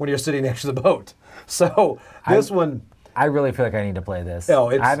lot when you're sitting next to the boat. So this one, I really feel like I need to play this. Oh,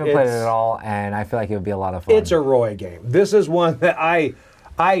 I haven't played it it's- at all, and I feel like it would be a lot of fun. it's a Roy game. This is one that I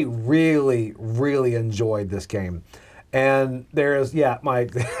really, really enjoyed this game. And there's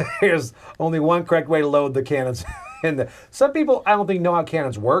there's only one correct way to load the cannons. And some people, I don't think, know how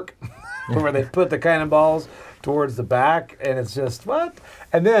cannons work, where they put the cannonballs towards the back, and it's just, what?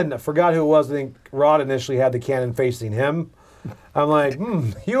 And then, I forgot who it was, I think Rod initially had the cannon facing him. I'm like,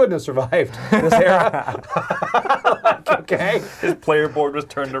 you wouldn't have survived this era. Like, okay. His player board was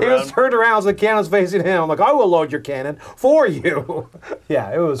turned He was around. turned around, so the cannon's facing him. I'm like, I will load your cannon for you.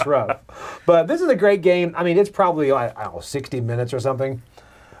 Yeah, it was rough. But this is a great game. I mean, it's probably, I don't know, 60 minutes or something.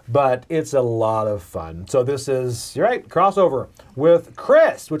 But it's a lot of fun. So this is, you're right, crossover with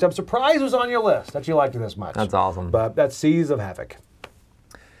Chris, which I'm surprised was on your list, that you liked it this much. That's awesome. But that's Seas of Havoc.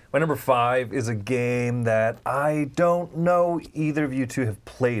 My number 5 is a game that I don't know either of you two have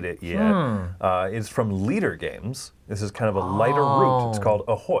played it yet. It's from Leader Games. This is kind of a lighter route. It's called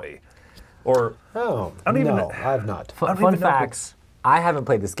Ahoy. Or Oh, I don't even no, know. I have not. I don't Fun even know if facts. I haven't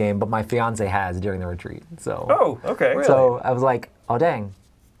played this game, but my fiance has during the retreat. So, Oh, okay. so I was like, oh dang,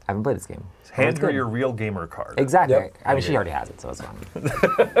 I haven't played this game. Hand That's her good. your real gamer card. Exactly. Yep. I mean, she already has it, so it's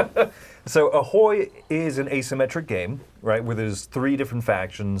fine. So Ahoy is an asymmetric game, right, where there's 3 different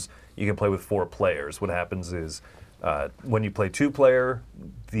factions. You can play with 4 players. What happens is when you play 2-player,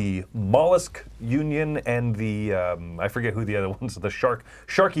 the Mollusk Union and the, I forget who the other ones, the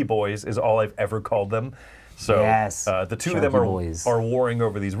Sharky Boys is all I've ever called them. So Yes, the 2 of them Sharky Boys. are warring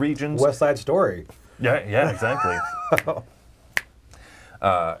over these regions. West Side Story. Yeah, exactly.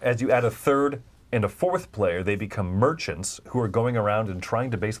 As you add a 3rd and a 4th player, they become merchants who are going around and trying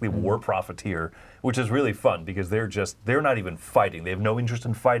to basically war profiteer, which is really fun because they're not even fighting. They have no interest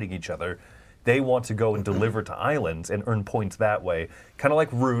in fighting each other. they want to go and deliver to islands and earn points that way. Kind of like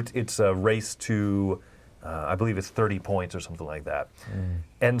Root, it's a race to, I believe it's 30 points or something like that.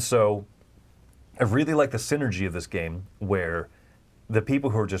 And so I really like the synergy of this game where the people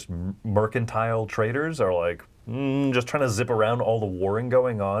who are just mercantile traders are like, just trying to zip around all the warring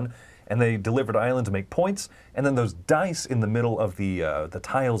going on, and they deliver to islands to make points, and then those dice in the middle of the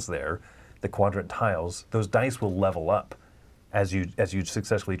tiles there, the quadrant tiles, those dice will level up as you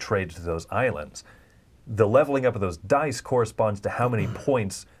successfully trade to those islands. The leveling up of those dice corresponds to how many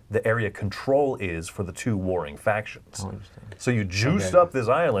points the area control is for the two warring factions. So you juiced up this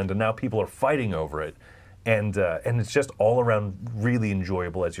island, and now people are fighting over it. And it's just all around really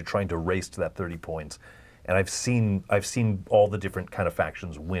enjoyable as you're trying to race to that 30 points. And I've seen all the different kind of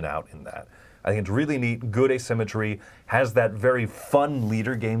factions win out in that. I think it's really neat, good asymmetry, has that very fun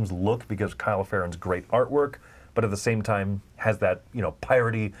leader games look because Kyle Farron's great artwork, but at the same time has that,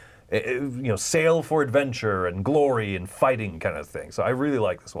 piratey, sail for adventure and glory and fighting kind of thing. So I really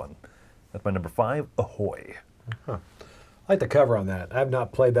like this one. That's my number 5, Ahoy. Huh. I like the cover on that. I've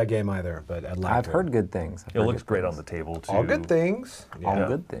not played that game either, but I'd like to. I've heard good things. It looks great on the table, too. All good things. Yeah. All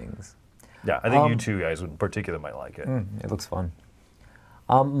good things. Yeah, I think you two guys in particular might like it. It looks fun.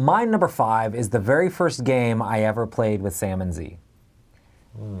 My number 5 is the very first game I ever played with Sam and Z.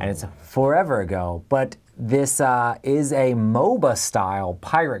 And it's forever ago, but this is a MOBA-style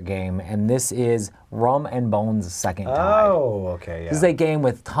pirate game, and this is Rum and Bones Second Tide. Oh, okay, yeah. This is a game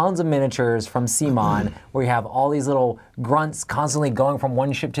with tons of miniatures from CMON, where you have all these little grunts constantly going from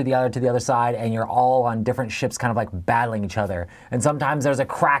one ship to the other side, and you're all on different ships kind of like battling each other. And sometimes there's a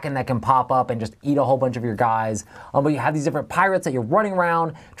Kraken that can pop up and just eat a whole bunch of your guys. But you have these different pirates that you're running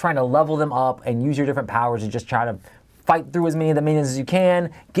around, trying to level them up and use your different powers to just try to fight through as many of the minions as you can,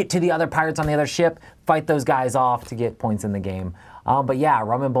 get to the other pirates on the other ship, fight those guys off to get points in the game. But yeah,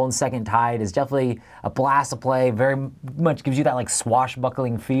 Rum and Bones Second Tide is definitely a blast to play, very much gives you that like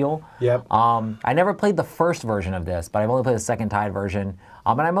swashbuckling feel. Yep. I never played the first version of this, but I've only played the Second Tide version.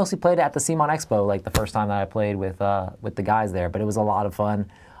 And I mostly played it at the CMON Expo, like the first time that I played with the guys there, but it was a lot of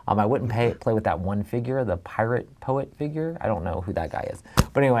fun. I wouldn't play with that one figure, the pirate poet figure. I don't know who that guy is.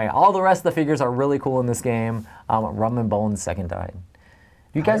 But anyway, all the rest of the figures are really cool in this game. Rum and Bones Second Tide.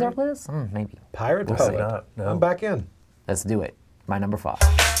 You guys ever play this? Maybe. Pirate We'll poet. Not, no. I'm back in. Let's do it. My number 5.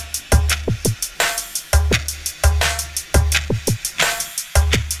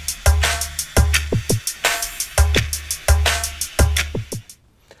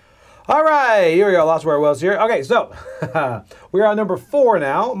 All right, here we go. Lost where I was here. Okay, so we're on number 4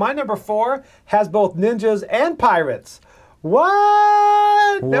 now. My number 4 has both ninjas and pirates.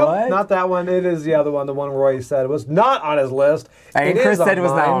 What? Nope, not that one. It is the other one, the one Roy said was not on his list. And Chris said it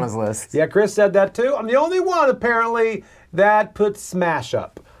was not on his list. Yeah, Chris said that too. I'm the only one, apparently, that put Smash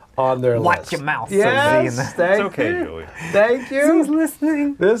Up on their list. Watch your mouth. Yes, It's thank okay, you. Joey. Thank you. He's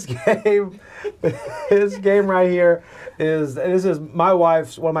listening. This game right here this is one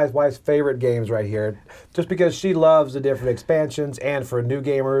of my wife's favorite games right here, just because she loves the different expansions and for new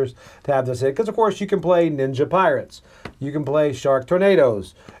gamers to have this hit. Because of course you can play Ninja Pirates, you can play Shark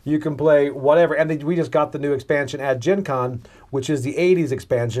Tornadoes, you can play whatever. And we just got the new expansion at Gen Con, which is the 80s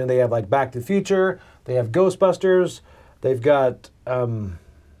expansion. They have like Back to the Future, they have Ghostbusters, they've got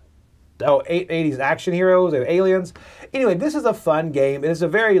 80s action heroes, they have aliens. Anyway, this is a fun game. It is a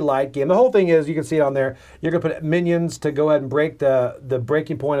very light game. The whole thing is, you can see it on there, you're going to put minions to go ahead and break the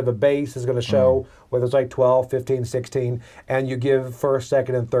breaking point of a base is going to show whether it's like 12, 15, 16, and you give first,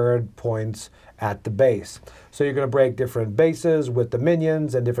 second, and third points at the base. So you're going to break different bases with the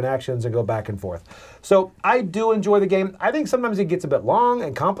minions and different actions and go back and forth. So I do enjoy the game. I think sometimes it gets a bit long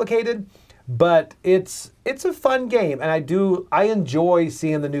and complicated, but it's a fun game, and I enjoy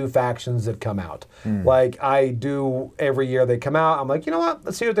seeing the new factions that come out. Like I do every year they come out. I'm like, you know what?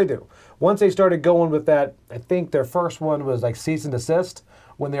 Let's see what they do. Once they started going with that, I think their first one was like cease and desist,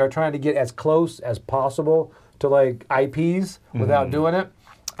 when they were trying to get as close as possible to like IPs without doing it.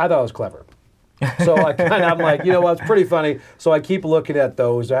 I thought it was clever. So I'm like, you know what? It's pretty funny. So I keep looking at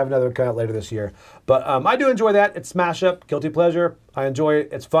those. I have another come out later this year, but I do enjoy that. It's Smash Up, guilty pleasure. I enjoy it.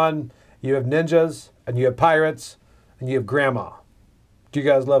 It's fun. You have ninjas, and you have pirates, and you have grandma. Do you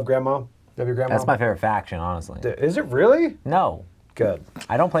guys love grandma? Have your grandma? That's my favorite faction, honestly. Is it really? No. Good.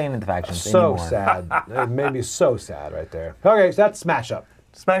 I don't play any of the factions So anymore. sad. It made me so sad right there. Okay, so that's Smash Up.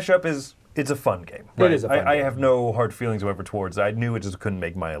 Smash Up it's a fun game. It is a fun I game. have no hard feelings whatsoever towards it. I knew it just couldn't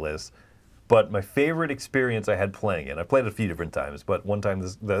make my list. But my favorite experience I had playing it, I played it a few different times, but one time,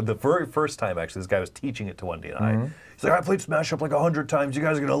 the very first time actually, this guy was teaching it to Wendy and I. He's like, I played Smash Up like 100 times, you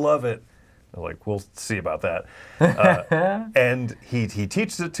guys are going to love it. I'm like, we'll see about that. And he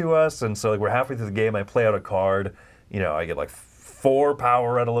teaches it to us, and so like we're halfway through the game. I play out a card. You know, I get like 4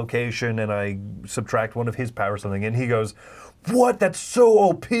 power at a location, and I subtract 1 of his power or something, and he goes, "What? That's so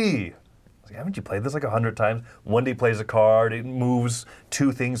OP." I was like, haven't you played this like 100 times? One day he plays a card, it moves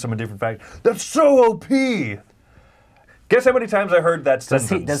 2 things from a different faction. That's so OP. Guess how many times I heard that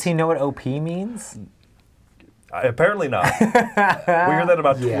sentence? Does he know what OP means? Apparently not. We heard that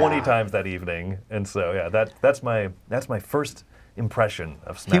about 20 times that evening, and so yeah, that's my first impression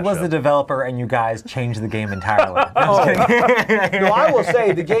of Smash He was Up. the developer, and you guys changed the game entirely. No, I will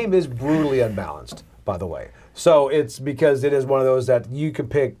say the game is brutally unbalanced, by the way. So it's because it is one of those that you can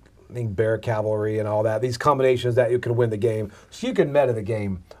pick, I think, Bear Cavalry and all that, these combinations that you can win the game. So you can meta the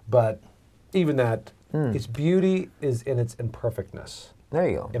game, but even that, its beauty is in its imperfectness. There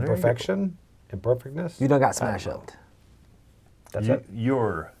you go. Imperfection? Imperfectness? You don't got smash up. That's it.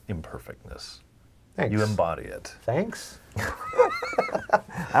 Your imperfectness. Thanks. You embody it. Thanks.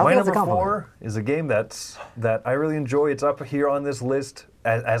 My number 4 is a game that I really enjoy. It's up here on this list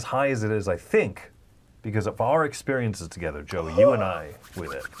as high as it is, I think, because of our experiences together, Joe, you and I,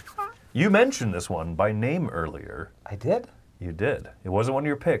 with it. You mentioned this one by name earlier. I did? You did. It wasn't one of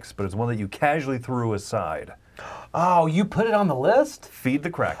your picks, but it's one that you casually threw aside. Oh, you put it on the list? Feed the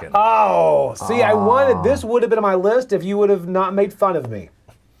Kraken. Oh, see, I wanted, this would have been on my list if you would have not made fun of me.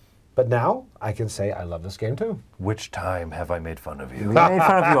 But now, I can say I love this game too. Which time have I made fun of you? We made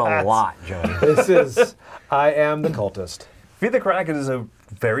fun of you a lot, Joey. This is, I am the cultist. Feed the Kraken is a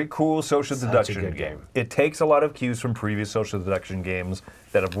very cool social deduction good game. game. It takes a lot of cues from previous social deduction games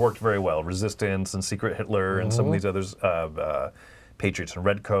that have worked very well. Resistance and Secret Hitler and some of these others, Patriots and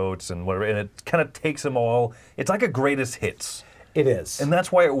Redcoats and whatever. And it kind of takes them all. It's like a greatest hits. It is. And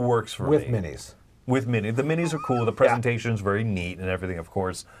that's why it works for With me. minis. With minis. The minis are cool. The presentation's very neat and everything, of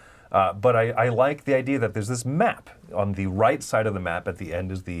course. But I like the idea that there's this map. On the right side of the map at the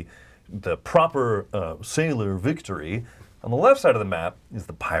end is the proper sailor victory. On the left side of the map is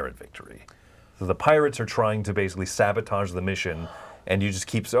the pirate victory. So the pirates are trying to basically sabotage the mission, and you just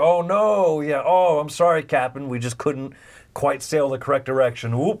keep saying, "Oh no, yeah, oh, I'm sorry, Captain, we just couldn't quite sail the correct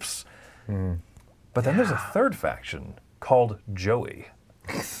direction, whoops." But then there's a third faction called Joey.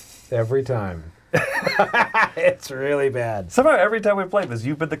 Every time. It's really bad. Somehow every time we play this,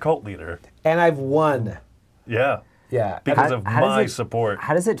 you've been the cult leader. And I've won. Yeah. Yeah. Because of my does it- support.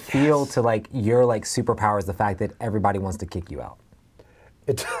 How does it feel to like your like superpower is the fact that everybody wants to kick you out?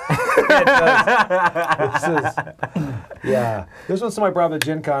 It, it does. This is, yeah. This one somebody brought up at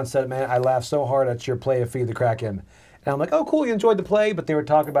Gen Con said, "Man, I laughed so hard at your play of Feed the Kraken." And I'm like, "Oh, cool, you enjoyed the play," but they were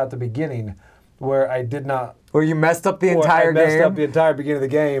talking about the beginning where I did not. Where you messed up the Or entire I messed game? up the entire beginning of the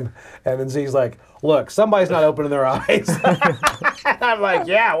game, and then Z's like, "Look, somebody's not opening their eyes." I'm like,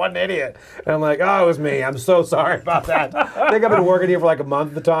 "Yeah, what an idiot!" And I'm like, "Oh, it was me. I'm so sorry about that." I think I've been working here for like a month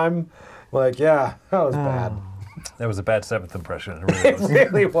at the time. Like, yeah, that was bad. That was a bad 7th impression. It really It was.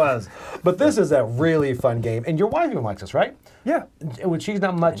 really was. But this is a really fun game, and your wife even likes this, right? Yeah. Which she's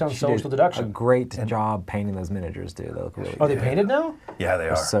not much on She social did deduction. a great job painting those miniatures, dude. They look really Are good. they painted now? Yeah, they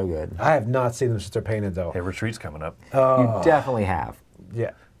are. So good. I have not seen them since they're painted, though. Hey, retreat's coming up. You definitely have.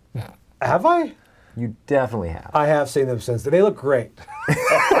 Yeah. Have I? You definitely have. I have seen them since. They look great.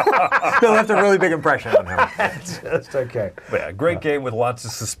 They left a really big impression on him. That's okay. But yeah, great game with lots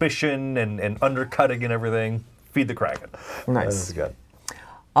of suspicion and undercutting and everything. Feed the Kraken. This Nice. is good.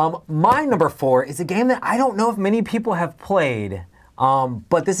 My number 4 is a game that I don't know if many people have played,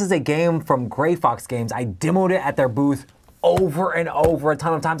 but this is a game from Gray Fox Games. I demoed it at their booth over and over a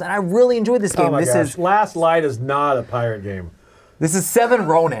ton of times, and I really enjoyed this game. Oh my This gosh. is Last Light is not a pirate game. This is Seven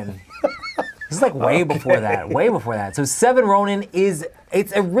Ronin. This is like way before that, way before that. So Seven Ronin it's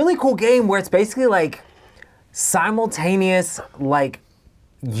a really cool game where it's basically like simultaneous like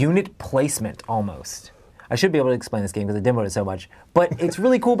unit placement almost. I should be able to explain this game because I demoed it so much. But it's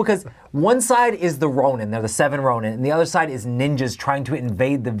really cool because one side is the Ronin, they're the 7 Ronin, and the other side is ninjas trying to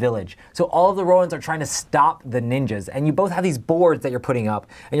invade the village. So all of the Ronins are trying to stop the ninjas. And you both have these boards that you're putting up,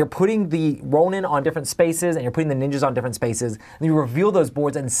 and you're putting the Ronin on different spaces, and you're putting the ninjas on different spaces. And you reveal those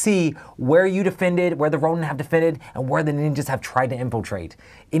boards and see where you defended, where the Ronin have defended, and where the ninjas have tried to infiltrate.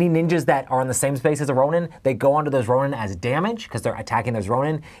 Any ninjas that are on the same space as a Ronin, they go onto those Ronin as damage, because they're attacking those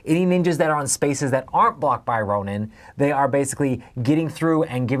Ronin. Any ninjas that are on spaces that aren't blocked by Ronin, they are basically getting through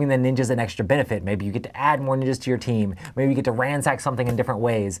and giving the ninjas an extra benefit. Maybe you get to add more ninjas to your team. Maybe you get to ransack something in different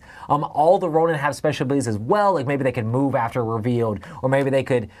ways. All the Ronin have special abilities as well, like maybe they could move after revealed, or maybe they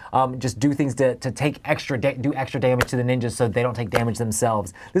could just do things to take do extra damage to the ninjas so they don't take damage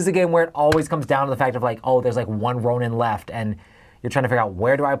themselves. This is a game where it always comes down to the fact of like, oh, there's like one Ronin left, and You're trying to figure out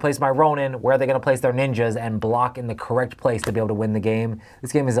where do I place my Ronin, where are they going to place their ninjas, and block in the correct place to be able to win the game.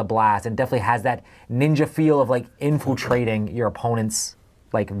 This game is a blast and definitely has that ninja feel of like infiltrating your opponent's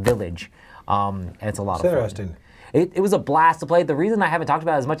like village. And it's a lot of fun. Interesting. It was a blast to play. The reason I haven't talked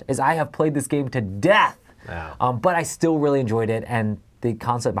about it as much is I have played this game to death, but I still really enjoyed it, and the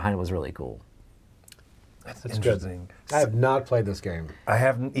concept behind it was really cool. That's interesting. Good. I have not played this game. I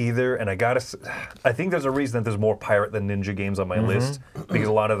haven't either, and I think there's a reason that there's more pirate than ninja games on my list, because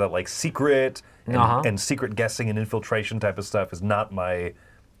a lot of that like secret and secret guessing and infiltration type of stuff is not my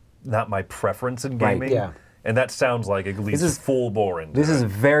preference in gaming. Right. Yeah. And that sounds like at least full boring. This is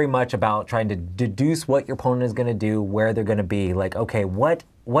very much about trying to deduce what your opponent is going to do, where they're going to be. Like, okay, what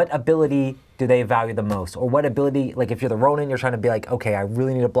ability do they value the most? Or what ability, like if you're the Ronin, you're trying to be like, okay, I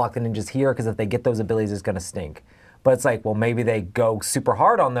really need to block the ninjas here because if they get those abilities, it's going to stink. But it's like, well, maybe they go super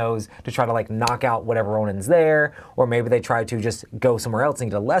hard on those to try to like knock out whatever Ronin's there, or maybe they try to just go somewhere else and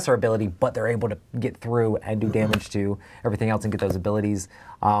get a lesser ability, but they're able to get through and do damage to everything else and get those abilities.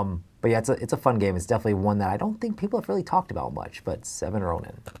 But yeah, it's a fun game. It's definitely one that I don't think people have really talked about much, but 7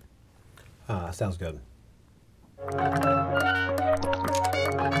 Ronin. Sounds good.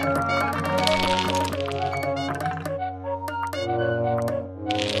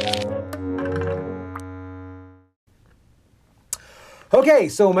 Okay,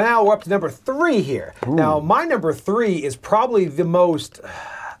 so now we're up to number 3 here. Ooh. Now, my number 3 is probably the most,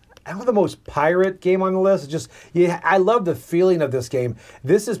 I don't know, the most pirate game on the list. It's just, yeah, I love the feeling of this game.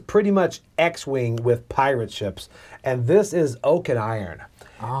 This is pretty much X-Wing with pirate ships, and this is Oak and Iron.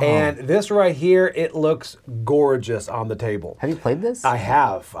 Oh. And this right here, it looks gorgeous on the table. Have you played this? I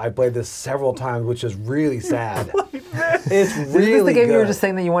have. I played this several times, which is really sad. It's really good. Is this the game good. you were just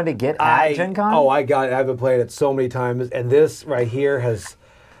saying that you wanted to get at Gen Con? Oh, I got it. I've been playing it so many times. And this right here has...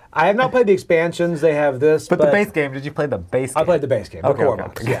 I have not played the expansions. They have this. But the base game, did you play the base game? I played the base game. Okay,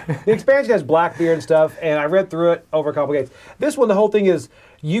 Yeah. The expansion has Blackbeard and stuff, and I read through it, overcomplicates. This one, the whole thing is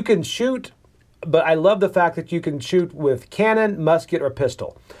you can shoot, but I love the fact that you can shoot with cannon, musket, or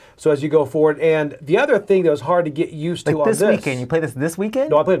pistol. So as you go forward, and the other thing that was hard to get used to on this weekend, you played this weekend?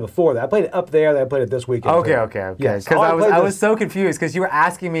 No, I played it before that. I played it up there, then I played it this weekend. Okay. Yes. Because I was so confused because you were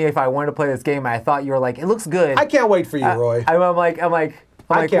asking me if I wanted to play this game, and I thought you were like, it looks good. I can't wait for you, Roy. I'm like,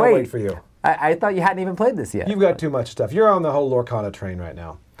 I can't wait for you. I thought you hadn't even played this yet. You've got too much stuff. You're on the whole Lorcana train right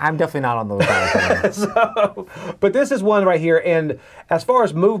now. I'm definitely not on the Lorcana train. But this is one right here, and as far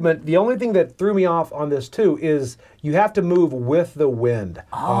as movement, the only thing that threw me off on this too is you have to move with the wind.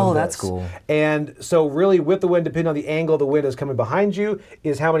 Oh, that's cool. And so really with the wind, depending on the angle the wind is coming behind you,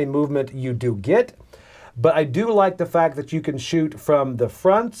 is how many movement you do get. But I do like the fact that you can shoot from the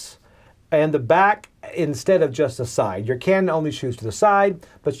fronts and the back instead of just the side. Your cannon only shoots to the side,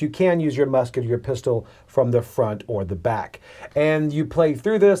 but you can use your musket or your pistol from the front or the back. And you play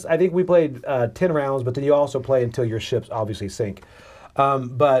through this. I think we played 10 rounds, but then you also play until your ships obviously sink.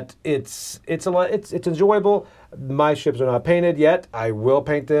 But it's enjoyable. My ships are not painted yet. I will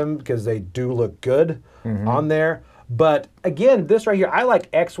paint them because they do look good on there. But again, this right here, I like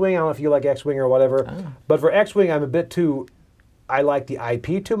X-Wing. I don't know if you like X-Wing or whatever. Oh. But for X-Wing, I'm a bit too... I like the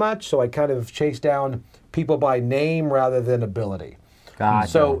IP too much, so I kind of chase down people by name rather than ability. Gotcha.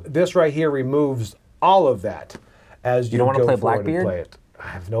 So this right here removes all of that as you don't want to go play forward Blackbeard? and play it. I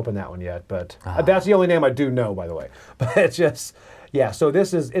haven't opened that one yet, but that's the only name I do know, by the way. But it's just, yeah, so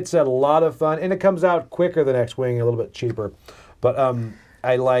it's a lot of fun, and it comes out quicker than X-Wing, a little bit cheaper. But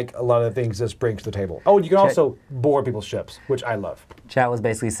I like a lot of the things this brings to the table. Oh, you can also board people's ships, which I love. Chat was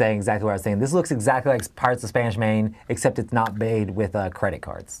basically saying exactly what I was saying. This looks exactly like Pirates of Spanish Main, except it's not made with credit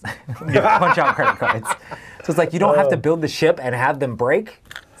cards. Punch out credit cards. So it's like you don't have to build the ship and have them break.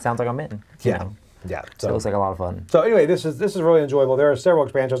 Sounds like I'm in. Yeah. So it looks like a lot of fun. So anyway, this is really enjoyable. There are several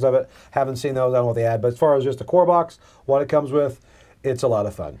expansions of it. Haven't seen those. I don't know what they add. But as far as just the core box, what it comes with, it's a lot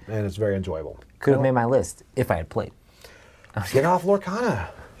of fun and it's very enjoyable. Could have made my list if I had played. Get off Lorcana.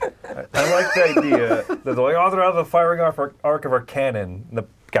 I like the idea that they're like, oh, they're out of the firing arc of our cannon. And the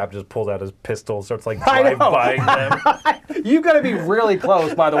Cap just pulls out his pistol, starts like drive-bying them. You've got to be really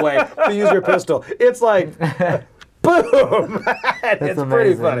close, by the way, to use your pistol. It's like, boom! It's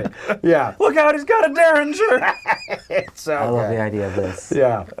pretty funny. Yeah. Look out, he's got a Derringer! It's so I love the idea of this.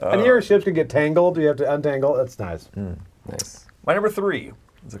 Yeah. And your ships can get tangled. You have to untangle. That's nice. Nice. My number 3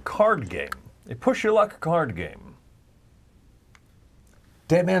 is a card game. A push-your-luck card game.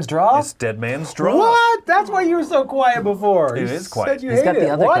 Dead Man's Draw? It's Dead Man's Draw. What? That's why you were so quiet before. It You is quiet. said you He's got hated the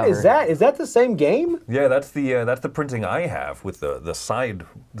it. other What cover. is that? Is that the same game? Yeah, that's the printing I have with the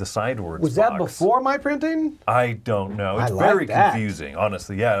sidewards Was that box. before my printing? I don't know. It's like very that. confusing,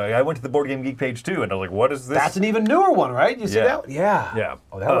 honestly. Yeah, I went to the Board Game Geek page too, and I was like, what is this? That's an even newer one, right? You see Yeah. that? Yeah. Yeah.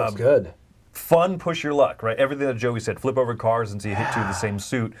 Oh, that looks good. Fun, push your luck, right? Everything that Joey said, flip over cards and see you hit two of the same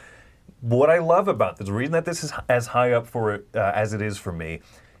suit. What I love about this, the reason that this is as high up for it as it is for me,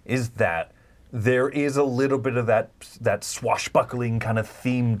 is that there is a little bit of that swashbuckling kind of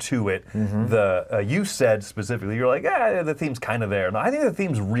theme to it. You said specifically, you're like, the theme's kind of there. No, I think the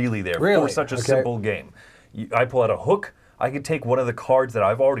theme's really there for such a simple game. I pull out a hook. I can take one of the cards that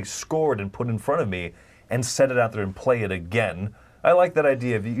I've already scored and put in front of me and set it out there and play it again. I like that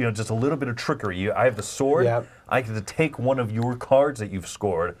idea of just a little bit of trickery. I have the sword. Yep. I get to take one of your cards that you've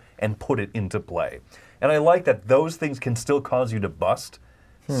scored and put it into play. And I like that those things can still cause you to bust.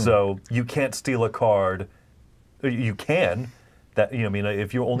 So you can't steal a card. You can.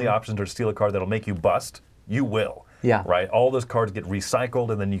 If your only options are steal a card that'll make you bust, you will. Yeah. Right? All those cards get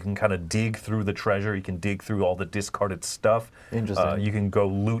recycled, and then you can kind of dig through the treasure. You can dig through all the discarded stuff. Interesting. You can go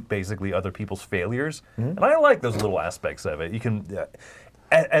loot basically other people's failures. And I like those little aspects of it. You can,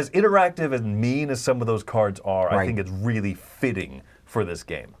 as interactive and mean as some of those cards are, I think it's really fitting for this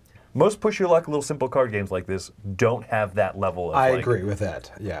game. Most push your luck, little simple card games like this don't have that level of I agree with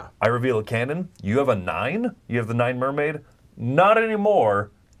that, yeah. I reveal a cannon. You have a 9? You have the 9 mermaid? Not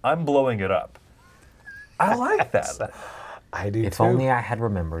anymore. I'm blowing it up. I like that. I do If too. only I had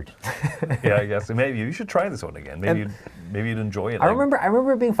remembered. Yeah, I guess. Maybe you should try this one again. Maybe you'd enjoy it. I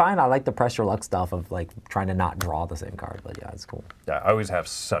remember it being fine. I like the press your luck stuff of like trying to not draw the same card, but yeah, it's cool. Yeah, I always have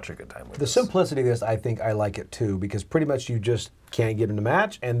such a good time with The this. simplicity of this, I think I like it too, because pretty much you just can't get them to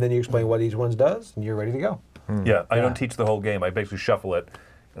match, and then you explain what each one does, and you're ready to go. Yeah, I don't teach the whole game. I basically shuffle it,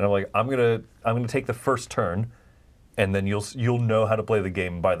 and I'm like, I'm gonna take the first turn, and then you'll know how to play the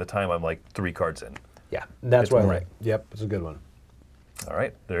game by the time I'm like 3 cards in. Yeah, that's It's what I great. like. Yep, it's a good one. All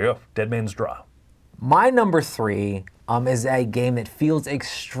right, there you go. Dead Man's Draw. My number 3 is a game that feels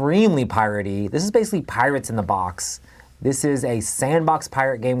extremely piratey. This is basically Pirates in the Box. This is a sandbox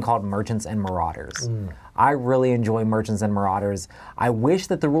pirate game called Merchants and Marauders. I really enjoy Merchants and Marauders. I wish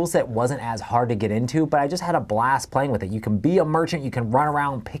that the rule set wasn't as hard to get into, but I just had a blast playing with it. You can be a merchant, you can run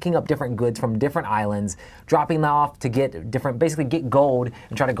around picking up different goods from different islands, dropping them off to basically get gold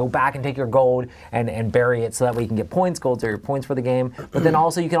and try to go back and take your gold and bury it so that way you can get points. Golds are your points for the game. But then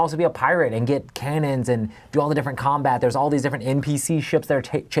also you can also be a pirate and get cannons and do all the different combat. There's all these different NPC ships that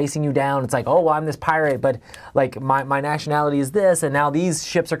are chasing you down. It's like, oh, well, I'm this pirate, but like my nationality is this, and now these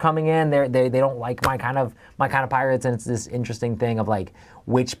ships are coming in. They don't like my kind of pirates, and it's this interesting thing of like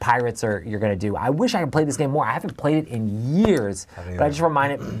which pirates you're gonna do. I wish I could play this game more. I haven't played it in years, but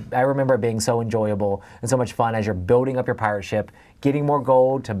I remember it being so enjoyable and so much fun as you're building up your pirate ship, getting more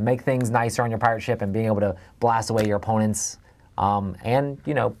gold to make things nicer on your pirate ship, and being able to blast away your opponents, and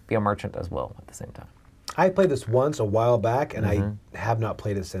be a merchant as well at the same time. I played this once a while back, and I have not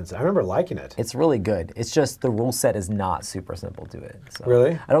played it since. I remember liking it. It's really good. It's just the rule set is not super simple to it. So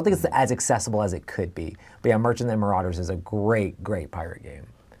Really? I don't think it's as accessible as it could be. But yeah, Merchants and Marauders is a great, great pirate game.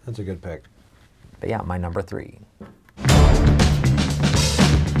 That's a good pick. But yeah, my number 3.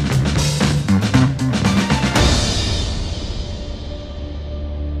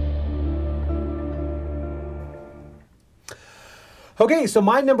 Okay, so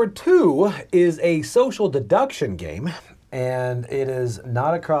my number 2 is a social deduction game, and it is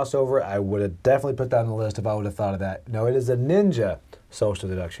not a crossover. I would have definitely put that on the list if I would have thought of that. No, it is a ninja social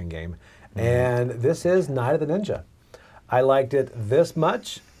deduction game, and this is Night of the Ninja. I liked it this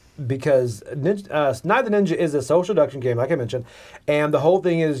much because Night of the Ninja is a social deduction game, like I mentioned, and the whole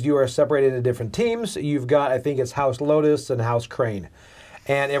thing is you are separated into different teams. You've got, I think it's House Lotus and House Crane.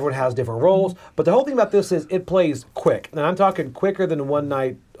 And everyone has different roles. But the whole thing about this is it plays quick. And I'm talking quicker than One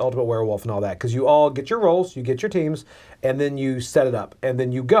Night Ultimate Werewolf and all that. Because you all get your roles, you get your teams, and then you set it up. And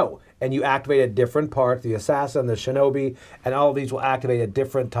then you go. And you activate at different parts, the assassin, the shinobi, and all of these will activate at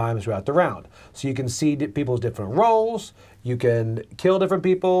different times throughout the round. So you can see people's different roles, you can kill different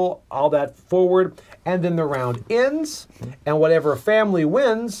people, all that forward. And then the round ends, and whatever family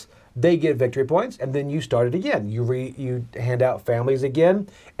wins, they get victory points, and then you start it again. You hand out families again,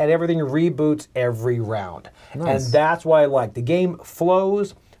 and everything reboots every round. Nice. And that's why I like the game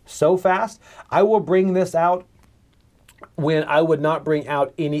flows so fast. I will bring this out when I would not bring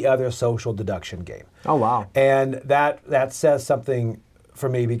out any other social deduction game. Oh, wow. And that says something for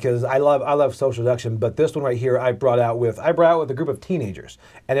me because I love social deduction, but this one right here I brought out with a group of teenagers,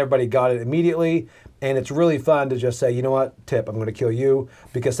 and everybody got it immediately. And it's really fun to just say, you know what, Tip, I'm going to kill you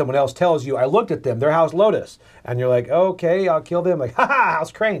because someone else tells you, I looked at them, their House Lotus. And you're like, okay, I'll kill them. Like, haha,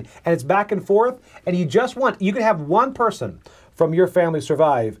 House Crane. And it's back and forth. And you could have one person from your family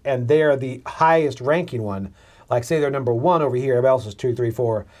survive, and they're the highest ranking one. Like, say they're number 1 over here, everybody else is 2, 3,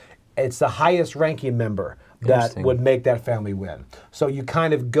 4. It's the highest ranking member that would make that family win. So you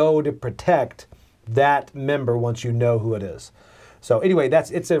kind of go to protect that member once you know who it is. So anyway,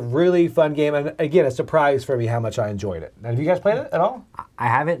 it's a really fun game, and again, a surprise for me how much I enjoyed it. And have you guys played it at all? I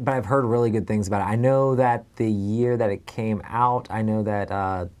haven't, but I've heard really good things about it. I know that the year that it came out, I know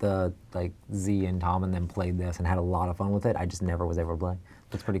that Z and Tom and them played this and had a lot of fun with it. I just never was able to play.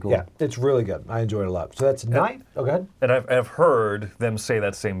 It's pretty cool. Yeah, it's really good. I enjoyed it a lot. So that's 9. Oh, go ahead. And I've heard them say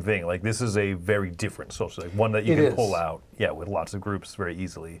that same thing. Like, this is a very different social, like one that you can pull out, with lots of groups very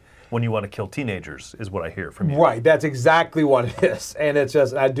easily. When you want to kill teenagers, is what I hear from you. Right, that's exactly what it is. And it's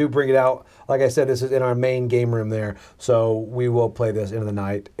just, I do bring it out. Like I said, this is in our main game room there. So we will play this into the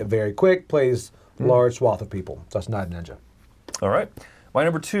night. Very quick, plays large swath of people. So that's Night Ninja. All right. My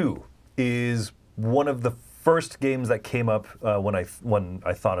number 2 is one of the first games that came up when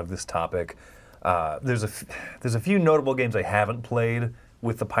I thought of this topic. There's a few notable games I haven't played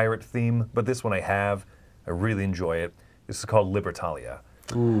with the pirate theme, but this one I have. I really enjoy it. This is called Libertalia.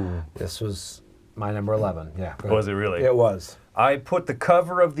 Ooh, this was my number 11. Yeah. Was it really? It was. I put the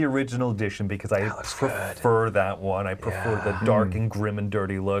cover of the original edition because I prefer that one. I prefer the dark and grim and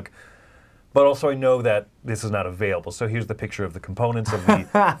dirty look. But also I know that this is not available. So here's the picture of the components of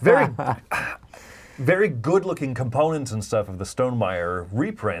the very good-looking components and stuff of the Stonemaier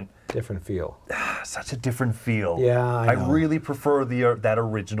reprint. Different feel. Such a different feel. Yeah, I know. I really prefer that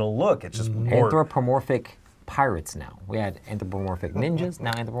original look. It's just more anthropomorphic pirates now. We had anthropomorphic ninjas,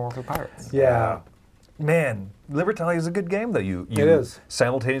 now anthropomorphic pirates. Yeah. Man, Libertalia is a good game, though. It is.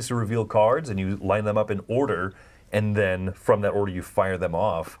 Simultaneously reveal cards, and you line them up in order, and then from that order you fire them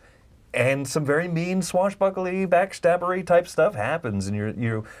off. And some very mean swashbuckly, backstabbery type stuff happens, and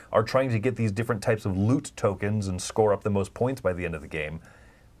you are trying to get these different types of loot tokens and score up the most points by the end of the game.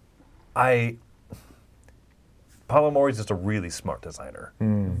 Paolo Mori is just a really smart designer.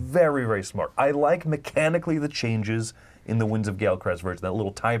 Very, very smart. I like mechanically the changes in the Winds of Galecrest version. That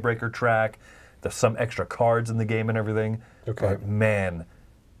little tiebreaker track, there's some extra cards in the game and everything. Okay. But man,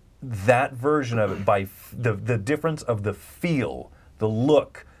 that version of it, by the difference of the feel, the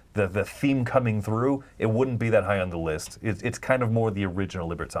look, the theme coming through, it wouldn't be that high on the list. It's kind of more the original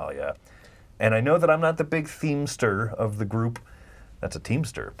Libertalia. And I know that I'm not the big themester of the group. That's a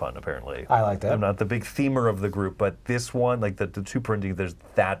Teamster pun, apparently. I like that. I'm not the big themer of the group, but this one, like the 2 printing, there's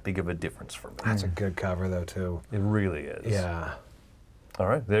that big of a difference for me. That's a good cover, though, too. It really is. Yeah. All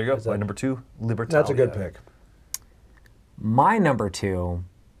right, there you go. My number 2, Libertalia. That's a good pick. My number 2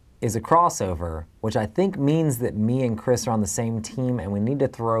 is a crossover, which I think means that me and Chris are on the same team, and we need to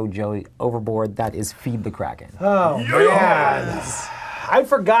throw Joey overboard. That is Feed the Kraken. Oh, man. I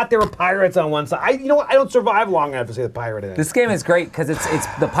forgot there were pirates on one side. You know what? I don't survive long enough to see the pirate in it. This game is great because it's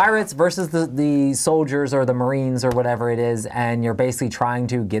the pirates versus the soldiers or the Marines or whatever it is, and you're basically trying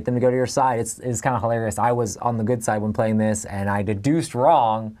to get them to go to your side. It's kind of hilarious. I was on the good side when playing this, and I deduced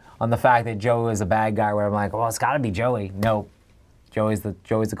wrong on the fact that Joey is a bad guy, where I'm like, well, it's got to be Joey. Nope. Joey's the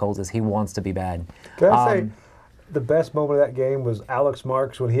cultist. He wants to be bad. Can I say, the best moment of that game was Alex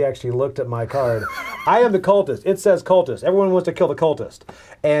Marks when he actually looked at my card. I am the cultist. It says cultist. Everyone wants to kill the cultist.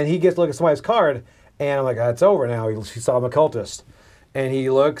 And he gets to look at somebody's card, and I'm like, it's over now. He saw him a cultist. And he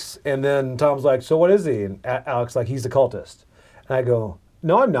looks, and then Tom's like, so what is he? And Alex like, he's the cultist. And I go,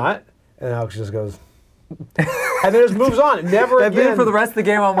 no, I'm not. And Alex just goes, and then just moves on. Never again. And then for the rest of the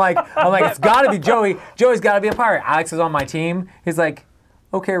game, I'm like, it's got to be Joey. Joey's got to be a pirate. Alex is on my team. He's like,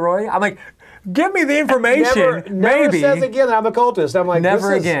 okay, Roy. I'm like, give me the information. Never says again that I'm a cultist. I'm like, never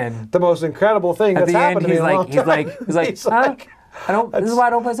this again. Is the most incredible thing that's happened to me in a long time. He's like, this is why I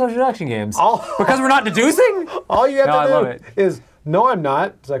don't play social deduction games. Because we're not deducing? All you have to do is, no, I'm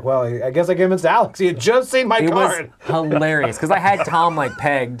not. It's like, well, I guess I convinced Alex. He had just seen my card. It was hilarious because I had Tom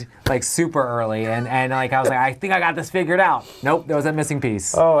pegged super early, and like I was like, I think I got this figured out. Nope, there was that missing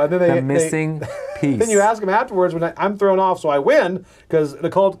piece. Oh, and then the missing piece. Then you ask him afterwards when I'm thrown off, so I win because the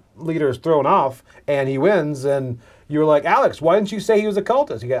cult leader is thrown off and he wins, and you were like, Alex, why didn't you say he was a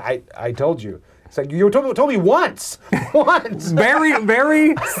cultist? He goes, I told you. It's like, you told me once. Once. Very,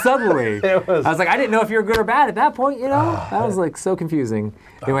 very subtly. It was. I was like, I didn't know if you were good or bad at that point, you know? That was like so confusing.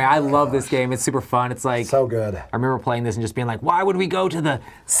 Anyway, I love this game. It's super fun. It's like... So good. I remember playing this and just being like, why would we go to the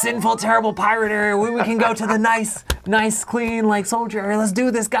sinful, terrible pirate area when we can go to the nice, clean, like, soldier area? Let's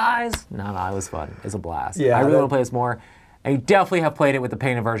do this, guys. No, it was fun. It's a blast. Yeah, I really want to play this more. And you definitely have played it with the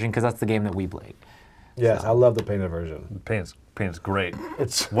painted version because that's the game that we played. Yes, I love the painted version. Paint's great.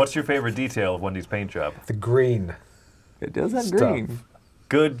 What's your favorite detail of Wendy's paint job? The green. It does have Stuff. green.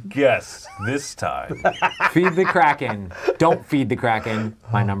 Good guess this time. Feed the Kraken. Don't feed the Kraken.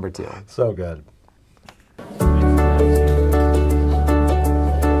 My number 2. So good.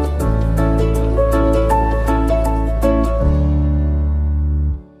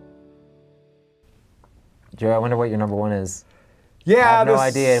 Joe, I wonder what your number 1 is. Yeah, I have no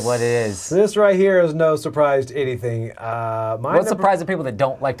idea what it is. This right here is no surprise to anything. What's surprising people that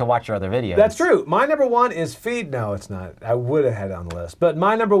don't like to watch your other videos? That's true. My number 1 is Feed. No, it's not. I would have had it on the list. But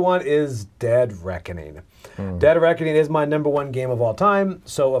my number 1 is Dead Reckoning. Dead Reckoning is my number 1 game of all time.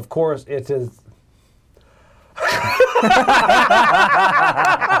 So, of course, it is...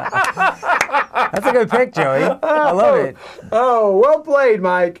 That's a good pick, Joey. I love it. Oh, well played,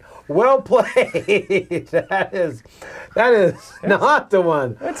 Mike. Well played. That is not the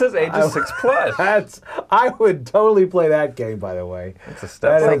one. That says ages 6+. I would totally play that game, by the way. It's a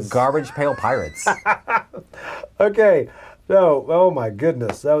step. It's like Garbage Pail Pirates. Okay. No, oh my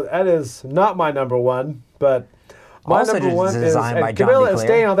goodness. That is not my number 1, but my Also number 1 is, designed by and John Camilla is DeClaire.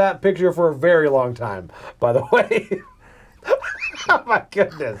 staying on that picture for a very long time, by the way. Oh my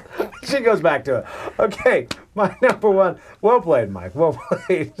goodness. She goes back to it. Okay, my number 1. Well played, Mike. Well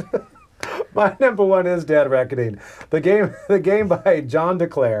played. My number 1 is Dead Reckoning, the game by John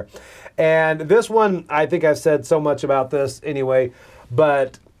DeClaire. And this one, I think I've said so much about this anyway,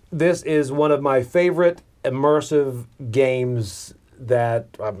 but this is one of my favorite immersive games that,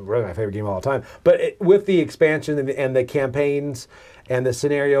 really my favorite game of all time, but with the expansion and the campaigns and the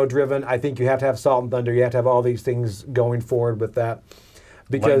scenario driven, I think you have to have Salt and Thunder. You have to have all these things going forward with that.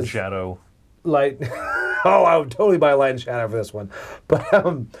 Because Light and Shadow. Oh, I would totally buy Light and Shadow for this one.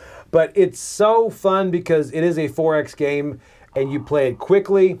 But it's so fun because it is a 4X game and you play it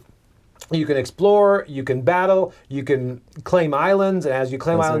quickly. You can explore, you can battle, you can claim islands, and as you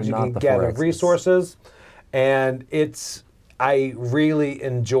claim islands, you can gather resources. And I really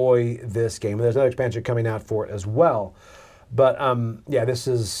enjoy this game. There's another expansion coming out for it as well. But yeah, this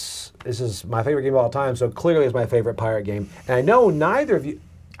is my favorite game of all time, so clearly it's my favorite pirate game. And I know neither of you...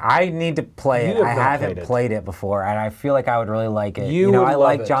 I need to play it. I haven't played it before, and I feel like I would really like it. You know, I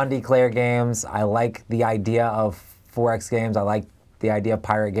like John DeClaire games. I like the idea of 4X games. I like the idea of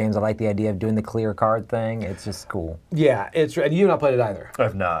pirate games. I like the idea of doing the clear card thing. It's just cool. Yeah, and you've not played it either.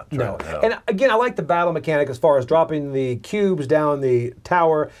 I've not. No. And again, I like the battle mechanic as far as dropping the cubes down the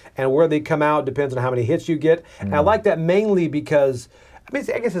tower, and where they come out depends on how many hits you get. And I like that mainly because, I mean,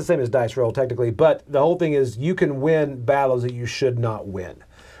 I guess it's the same as dice roll technically, but the whole thing is you can win battles that you should not win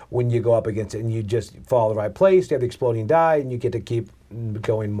when you go up against it, and you just fall the right place, you have the exploding die, and you get to keep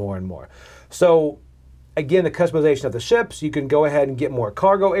going more and more. So, again, the customization of the ships, you can go ahead and get more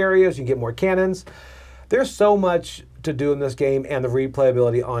cargo areas, you can get more cannons. There's so much to do in this game, and the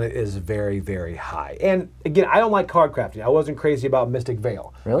replayability on it is very, very high. And again, I don't like card crafting. I wasn't crazy about Mystic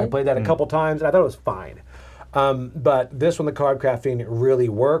Veil. Really? I played that a couple times, and I thought it was fine. But this one, the card crafting really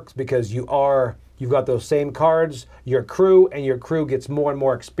works because you've got those same cards, your crew gets more and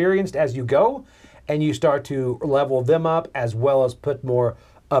more experienced as you go, and you start to level them up as well as put more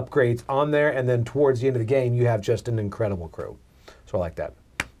upgrades on there, and then towards the end of the game, you have just an incredible crew. So I like that.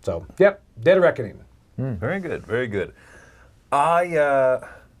 So, yep, Dead Reckoning. Very good, very good. I'm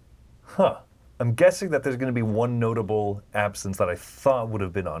guessing that there's going to be one notable absence that I thought would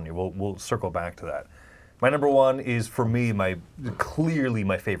have been on here. We'll circle back to that. My number 1 is, for me, clearly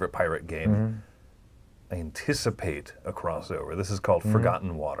my favorite pirate game. I anticipate a crossover. This is called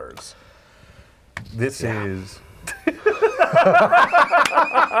Forgotten Waters. This is...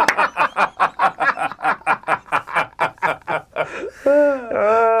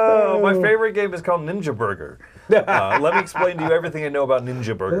 my favorite game is called Ninja Burger. Let me explain to you everything I know about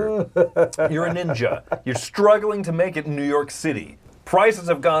Ninja Burger. You're a ninja. You're struggling to make it in New York City. Prices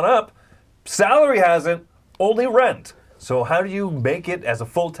have gone up. Salary hasn't. Only rent. So how do you make it as a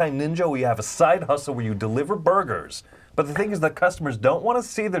full-time ninja where you have a side hustle where you deliver burgers? But the thing is that customers don't want to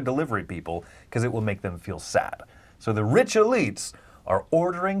see their delivery people because it will make them feel sad. So the rich elites are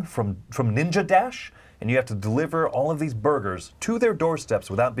ordering from Ninja Dash, and you have to deliver all of these burgers to their doorsteps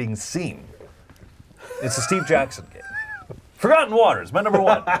without being seen. It's a Steve Jackson game. Forgotten Waters, my number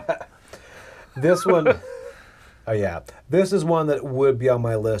 1. This one, oh yeah, this is one that would be on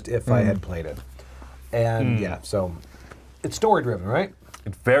my list if I had played it. And yeah, so it's story driven, right?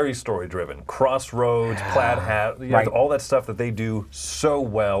 It's very story driven. Crossroads, Plaid Hat, Right. all that stuff that they do so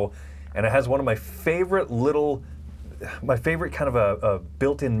well. And it has one of my favorite kind of a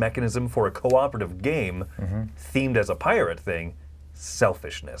built-in mechanism for a cooperative game themed as a pirate thing,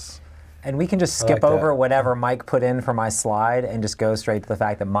 selfishness. And we can just skip like over that. whatever Mike put in for my slide and just go straight to the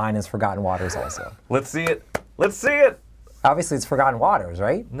fact that mine is Forgotten Waters also. Let's see it. Let's see it. Obviously, it's Forgotten Waters,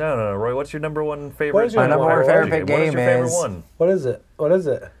 right? No, Roy. What's your number one favorite? What is your My number one favorite What is game your favorite is- one? What is it? What is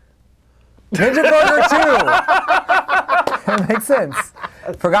it? Ninja Burger 2! It makes sense.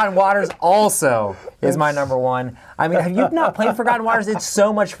 Forgotten Waters also is my number one. I mean, have you not played Forgotten Waters? It's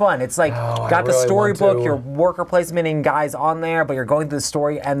so much fun. It's like, got the really storybook, want to. your worker placementing guys on there, but you're going through the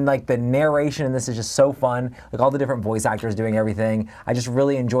story, and like the narration in this is just so fun. Like all the different voice actors doing everything. I just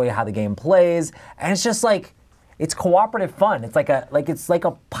really enjoy how the game plays, and it's just like, it's cooperative fun. It's like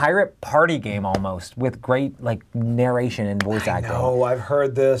a pirate party game almost with great like narration and voice acting. No, I've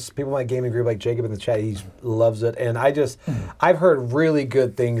heard this. People in my gaming group, like Jacob in the chat, he loves it, and I've heard really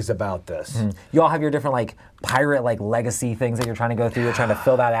good things about this. You all have your different like pirate like legacy things that you're trying to go through. You're trying to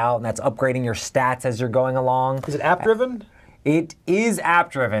fill that out, and that's upgrading your stats as you're going along. Is it app driven? It is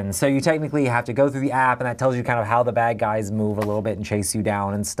app driven, so you technically have to go through the app, and that tells you kind of how the bad guys move a little bit and chase you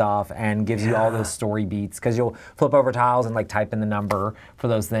down and stuff, and gives you all those story beats, because you'll flip over tiles and like type in the number for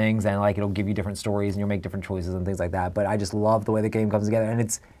those things, and like it'll give you different stories, and you'll make different choices and things like that. But I just love the way the game comes together, and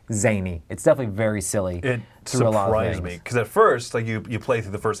it's zany. It's definitely very silly. It through a lot of surprised me things. because at first, like you play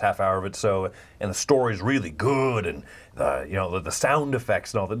through the first half hour of it, and the story's really good, and the sound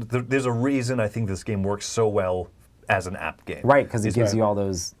effects and all that. There's a reason I think this game works so well as an app game. Right, because it gives you all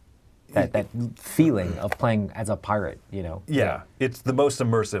those that feeling of playing as a pirate, you know. Yeah, it's the most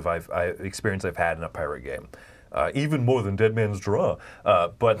immersive experience I've had in a pirate game, even more than Dead Man's Draw.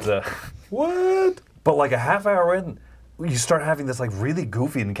 What? But like a half hour in, you start having this like really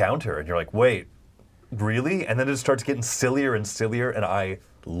goofy encounter, and you're like, wait, really? And then it starts getting sillier and sillier, and I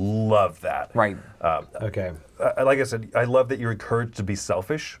love that. Right. Okay. Like I said, I love that you're encouraged to be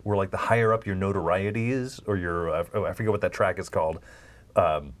selfish, where like the higher up your notoriety is, or your, I forget what that track is called,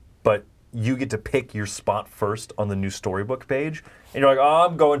 but you get to pick your spot first on the new storybook page, and you're like, oh,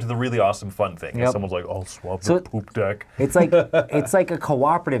 I'm going to the really awesome fun thing. And someone's like, I'll swap the poop deck. It's like a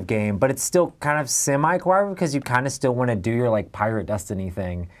cooperative game, but it's still kind of semi-cooperative because you kind of still want to do your like pirate destiny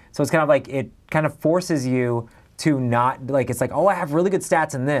thing. So it's kind of like, it kind of forces you to not, like, it's like, oh, I have really good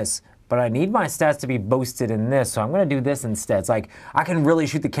stats in this, but I need my stats to be boosted in this, so I'm going to do this instead. It's like, I can really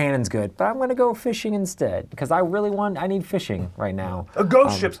shoot the cannons good, but I'm going to go fishing instead, because I need fishing right now. A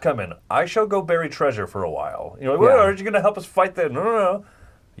ghost ship's coming. I shall go bury treasure for a while. You're like, Yeah. well, aren't you going to help us fight that? No.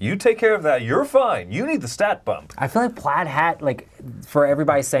 You take care of that. You're fine. You need the stat bump. I feel like Plaid Hat, like, for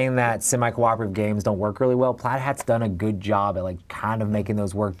everybody saying that semi-cooperative games don't work really well, Plaid Hat's done a good job at, like, kind of making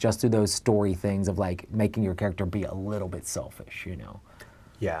those work just through those story things of, like, making your character be a little bit selfish, you know?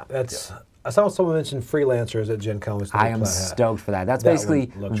 Yeah, that's. I saw someone mention freelancers at Gen Con. I am stoked for that. That's That basically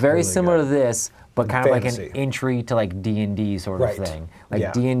one looks very really similar good. to this, but kind of like Fantasy. an entry to like D&D sort of Right. thing. Like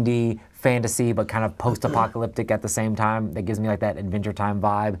Yeah. D&D fantasy, but kind of post-apocalyptic at the same time. That gives me like that Adventure Time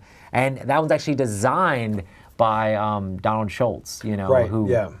vibe. And that one's actually designed by Donald Schultz, you know, Right,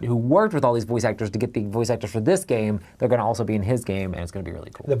 who worked with all these voice actors to get the voice actors for this game. They're going to also be in his game, and it's going to be really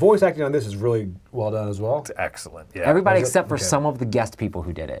cool. The voice acting on this is really well done as well. It's excellent. Yeah. Everybody Was it? except for Okay. some of the guest people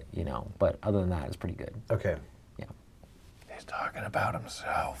who did it, you know. But other than that, it's pretty good. Okay. Yeah. He's talking about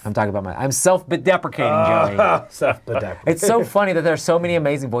himself. I'm talking about I'm self-deprecating, Joey. It's so funny that there's so many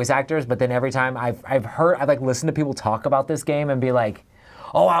amazing voice actors, but then every time I've like listened to people talk about this game and be like,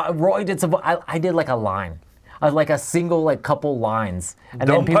 oh, Roy did some, I did like a line. Like a single, like couple lines. And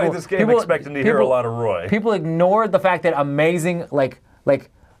Don't then play this game expecting to hear a lot of Roy. People ignored the fact that amazing, like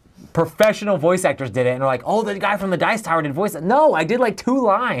professional voice actors did it, and are like, oh, the guy from the Dice Tower did voice. No, I did like 2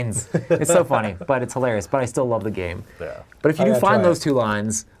 lines. It's so funny, but it's hilarious. But I still love the game. Yeah. But if you I do gotta find try those it. 2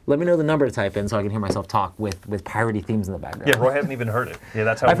 lines, let me know the number to type in so I can hear myself talk with piratey themes in the background. Yeah, Roy hasn't even heard it. Yeah,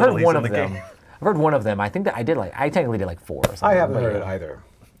 that's how I've heard little he's one in of the them. game. I've heard one of them. I think that I technically did like 4 or something. I haven't but heard yeah. it either.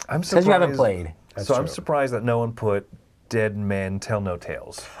 I'm Says you haven't played. So I'm true. surprised that no one put Dead Man Tell No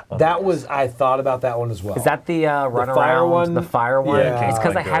Tales. on That the was, I thought about that one as well. Is that the run fire around, one? the fire one? Yeah. It's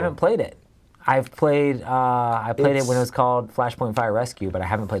because I Go. haven't played it. I've played, I played it when it was called Flashpoint Fire Rescue, but I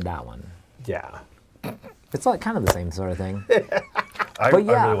haven't played that one. Yeah. It's like kind of the same sort of thing. I But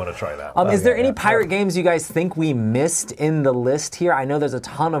yeah. really want to try that. Is there yeah, any yeah. pirate games you guys think we missed in the list here? I know there's a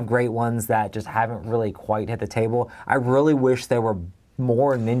ton of great ones that just haven't really quite hit the table. I really wish there were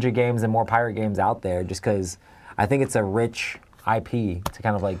more ninja games and more pirate games out there, just because I think it's a rich IP to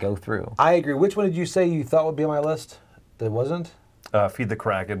kind of like go through. I agree. Which one did you say you thought would be on my list that wasn't? Feed the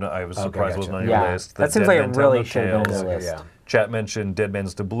Kraken, I was surprised wasn't on your Yeah, list. that seems like it really should have been on the list. Yeah. Chat mentioned Dead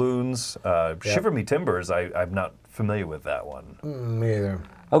Man's Doubloons. Shiver Me Timbers, I'm not familiar with that one. Me either.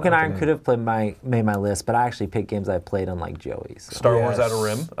 Oak and Iron could have made my list, but I actually picked games I played on like Joey's. So. Star Wars Outer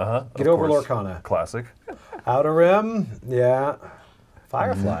Rim. Get over Lorcana. Classic. Outer Rim, yeah.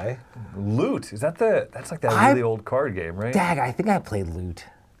 Firefly. Loot. That's like that really old card game, right? Dag, I think I played Loot.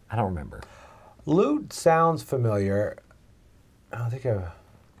 I don't remember. Loot sounds familiar. I think I've...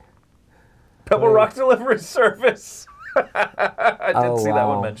 Pebble Rock Delivery Service. I did see that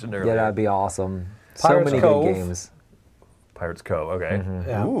one mentioned earlier. Yeah, that'd be awesome. Pirates so many Cove. good games. Pirates Cove, okay.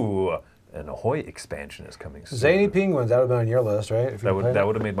 Yeah. Ooh, an Ahoy expansion is coming soon. Zany Penguins, that would have been on your list, right? If you That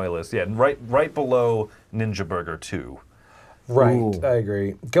would have made my list. Yeah, and right below Ninja Burger 2. Right, Ooh. I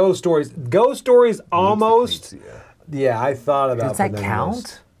agree. Ghost Stories. Ghost Stories almost. Yeah, I thought about Does that putting them on the count?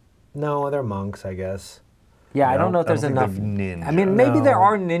 list. No, they're monks, I guess. Yeah, I No, don't know if there's I don't enough. think they're ninja. I mean, maybe there No.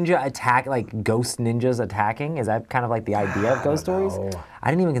 are ninja attack, like ghost ninjas attacking. Is that kind of like the idea of Ghost Stories? know. I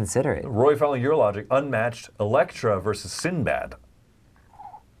didn't even consider it. Roy, following your logic, unmatched Elektra versus Sinbad.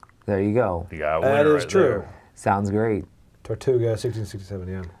 There you go. You got a That winner is right true. there. Sounds great. Tortuga, 1667,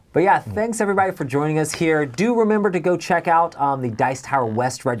 yeah. But yeah, thanks everybody for joining us here. Do remember to go check out the Dice Tower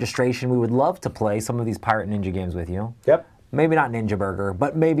West registration. We would love to play some of these Pirate Ninja games with you. Yep. Maybe not Ninja Burger,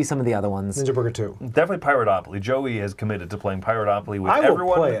 but maybe some of the other ones. Ninja Burger 2. Definitely Piratopoly. Joey has committed to playing Piratopoly with I will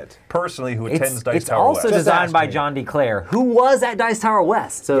everyone play it. personally who attends Dice It's Tower also West. Just designed ask by me. John D. Clare, who was at Dice Tower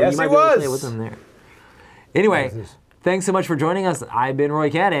West. So Yes, you might he be able to was. play with him there. Anyway, thanks so much for joining us. I've been Roy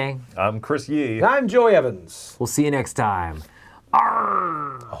Cannaday. I'm Chris Yee. I'm Joey Evans. We'll see you next time.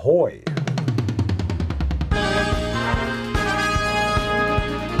 Arrr! Ahoy.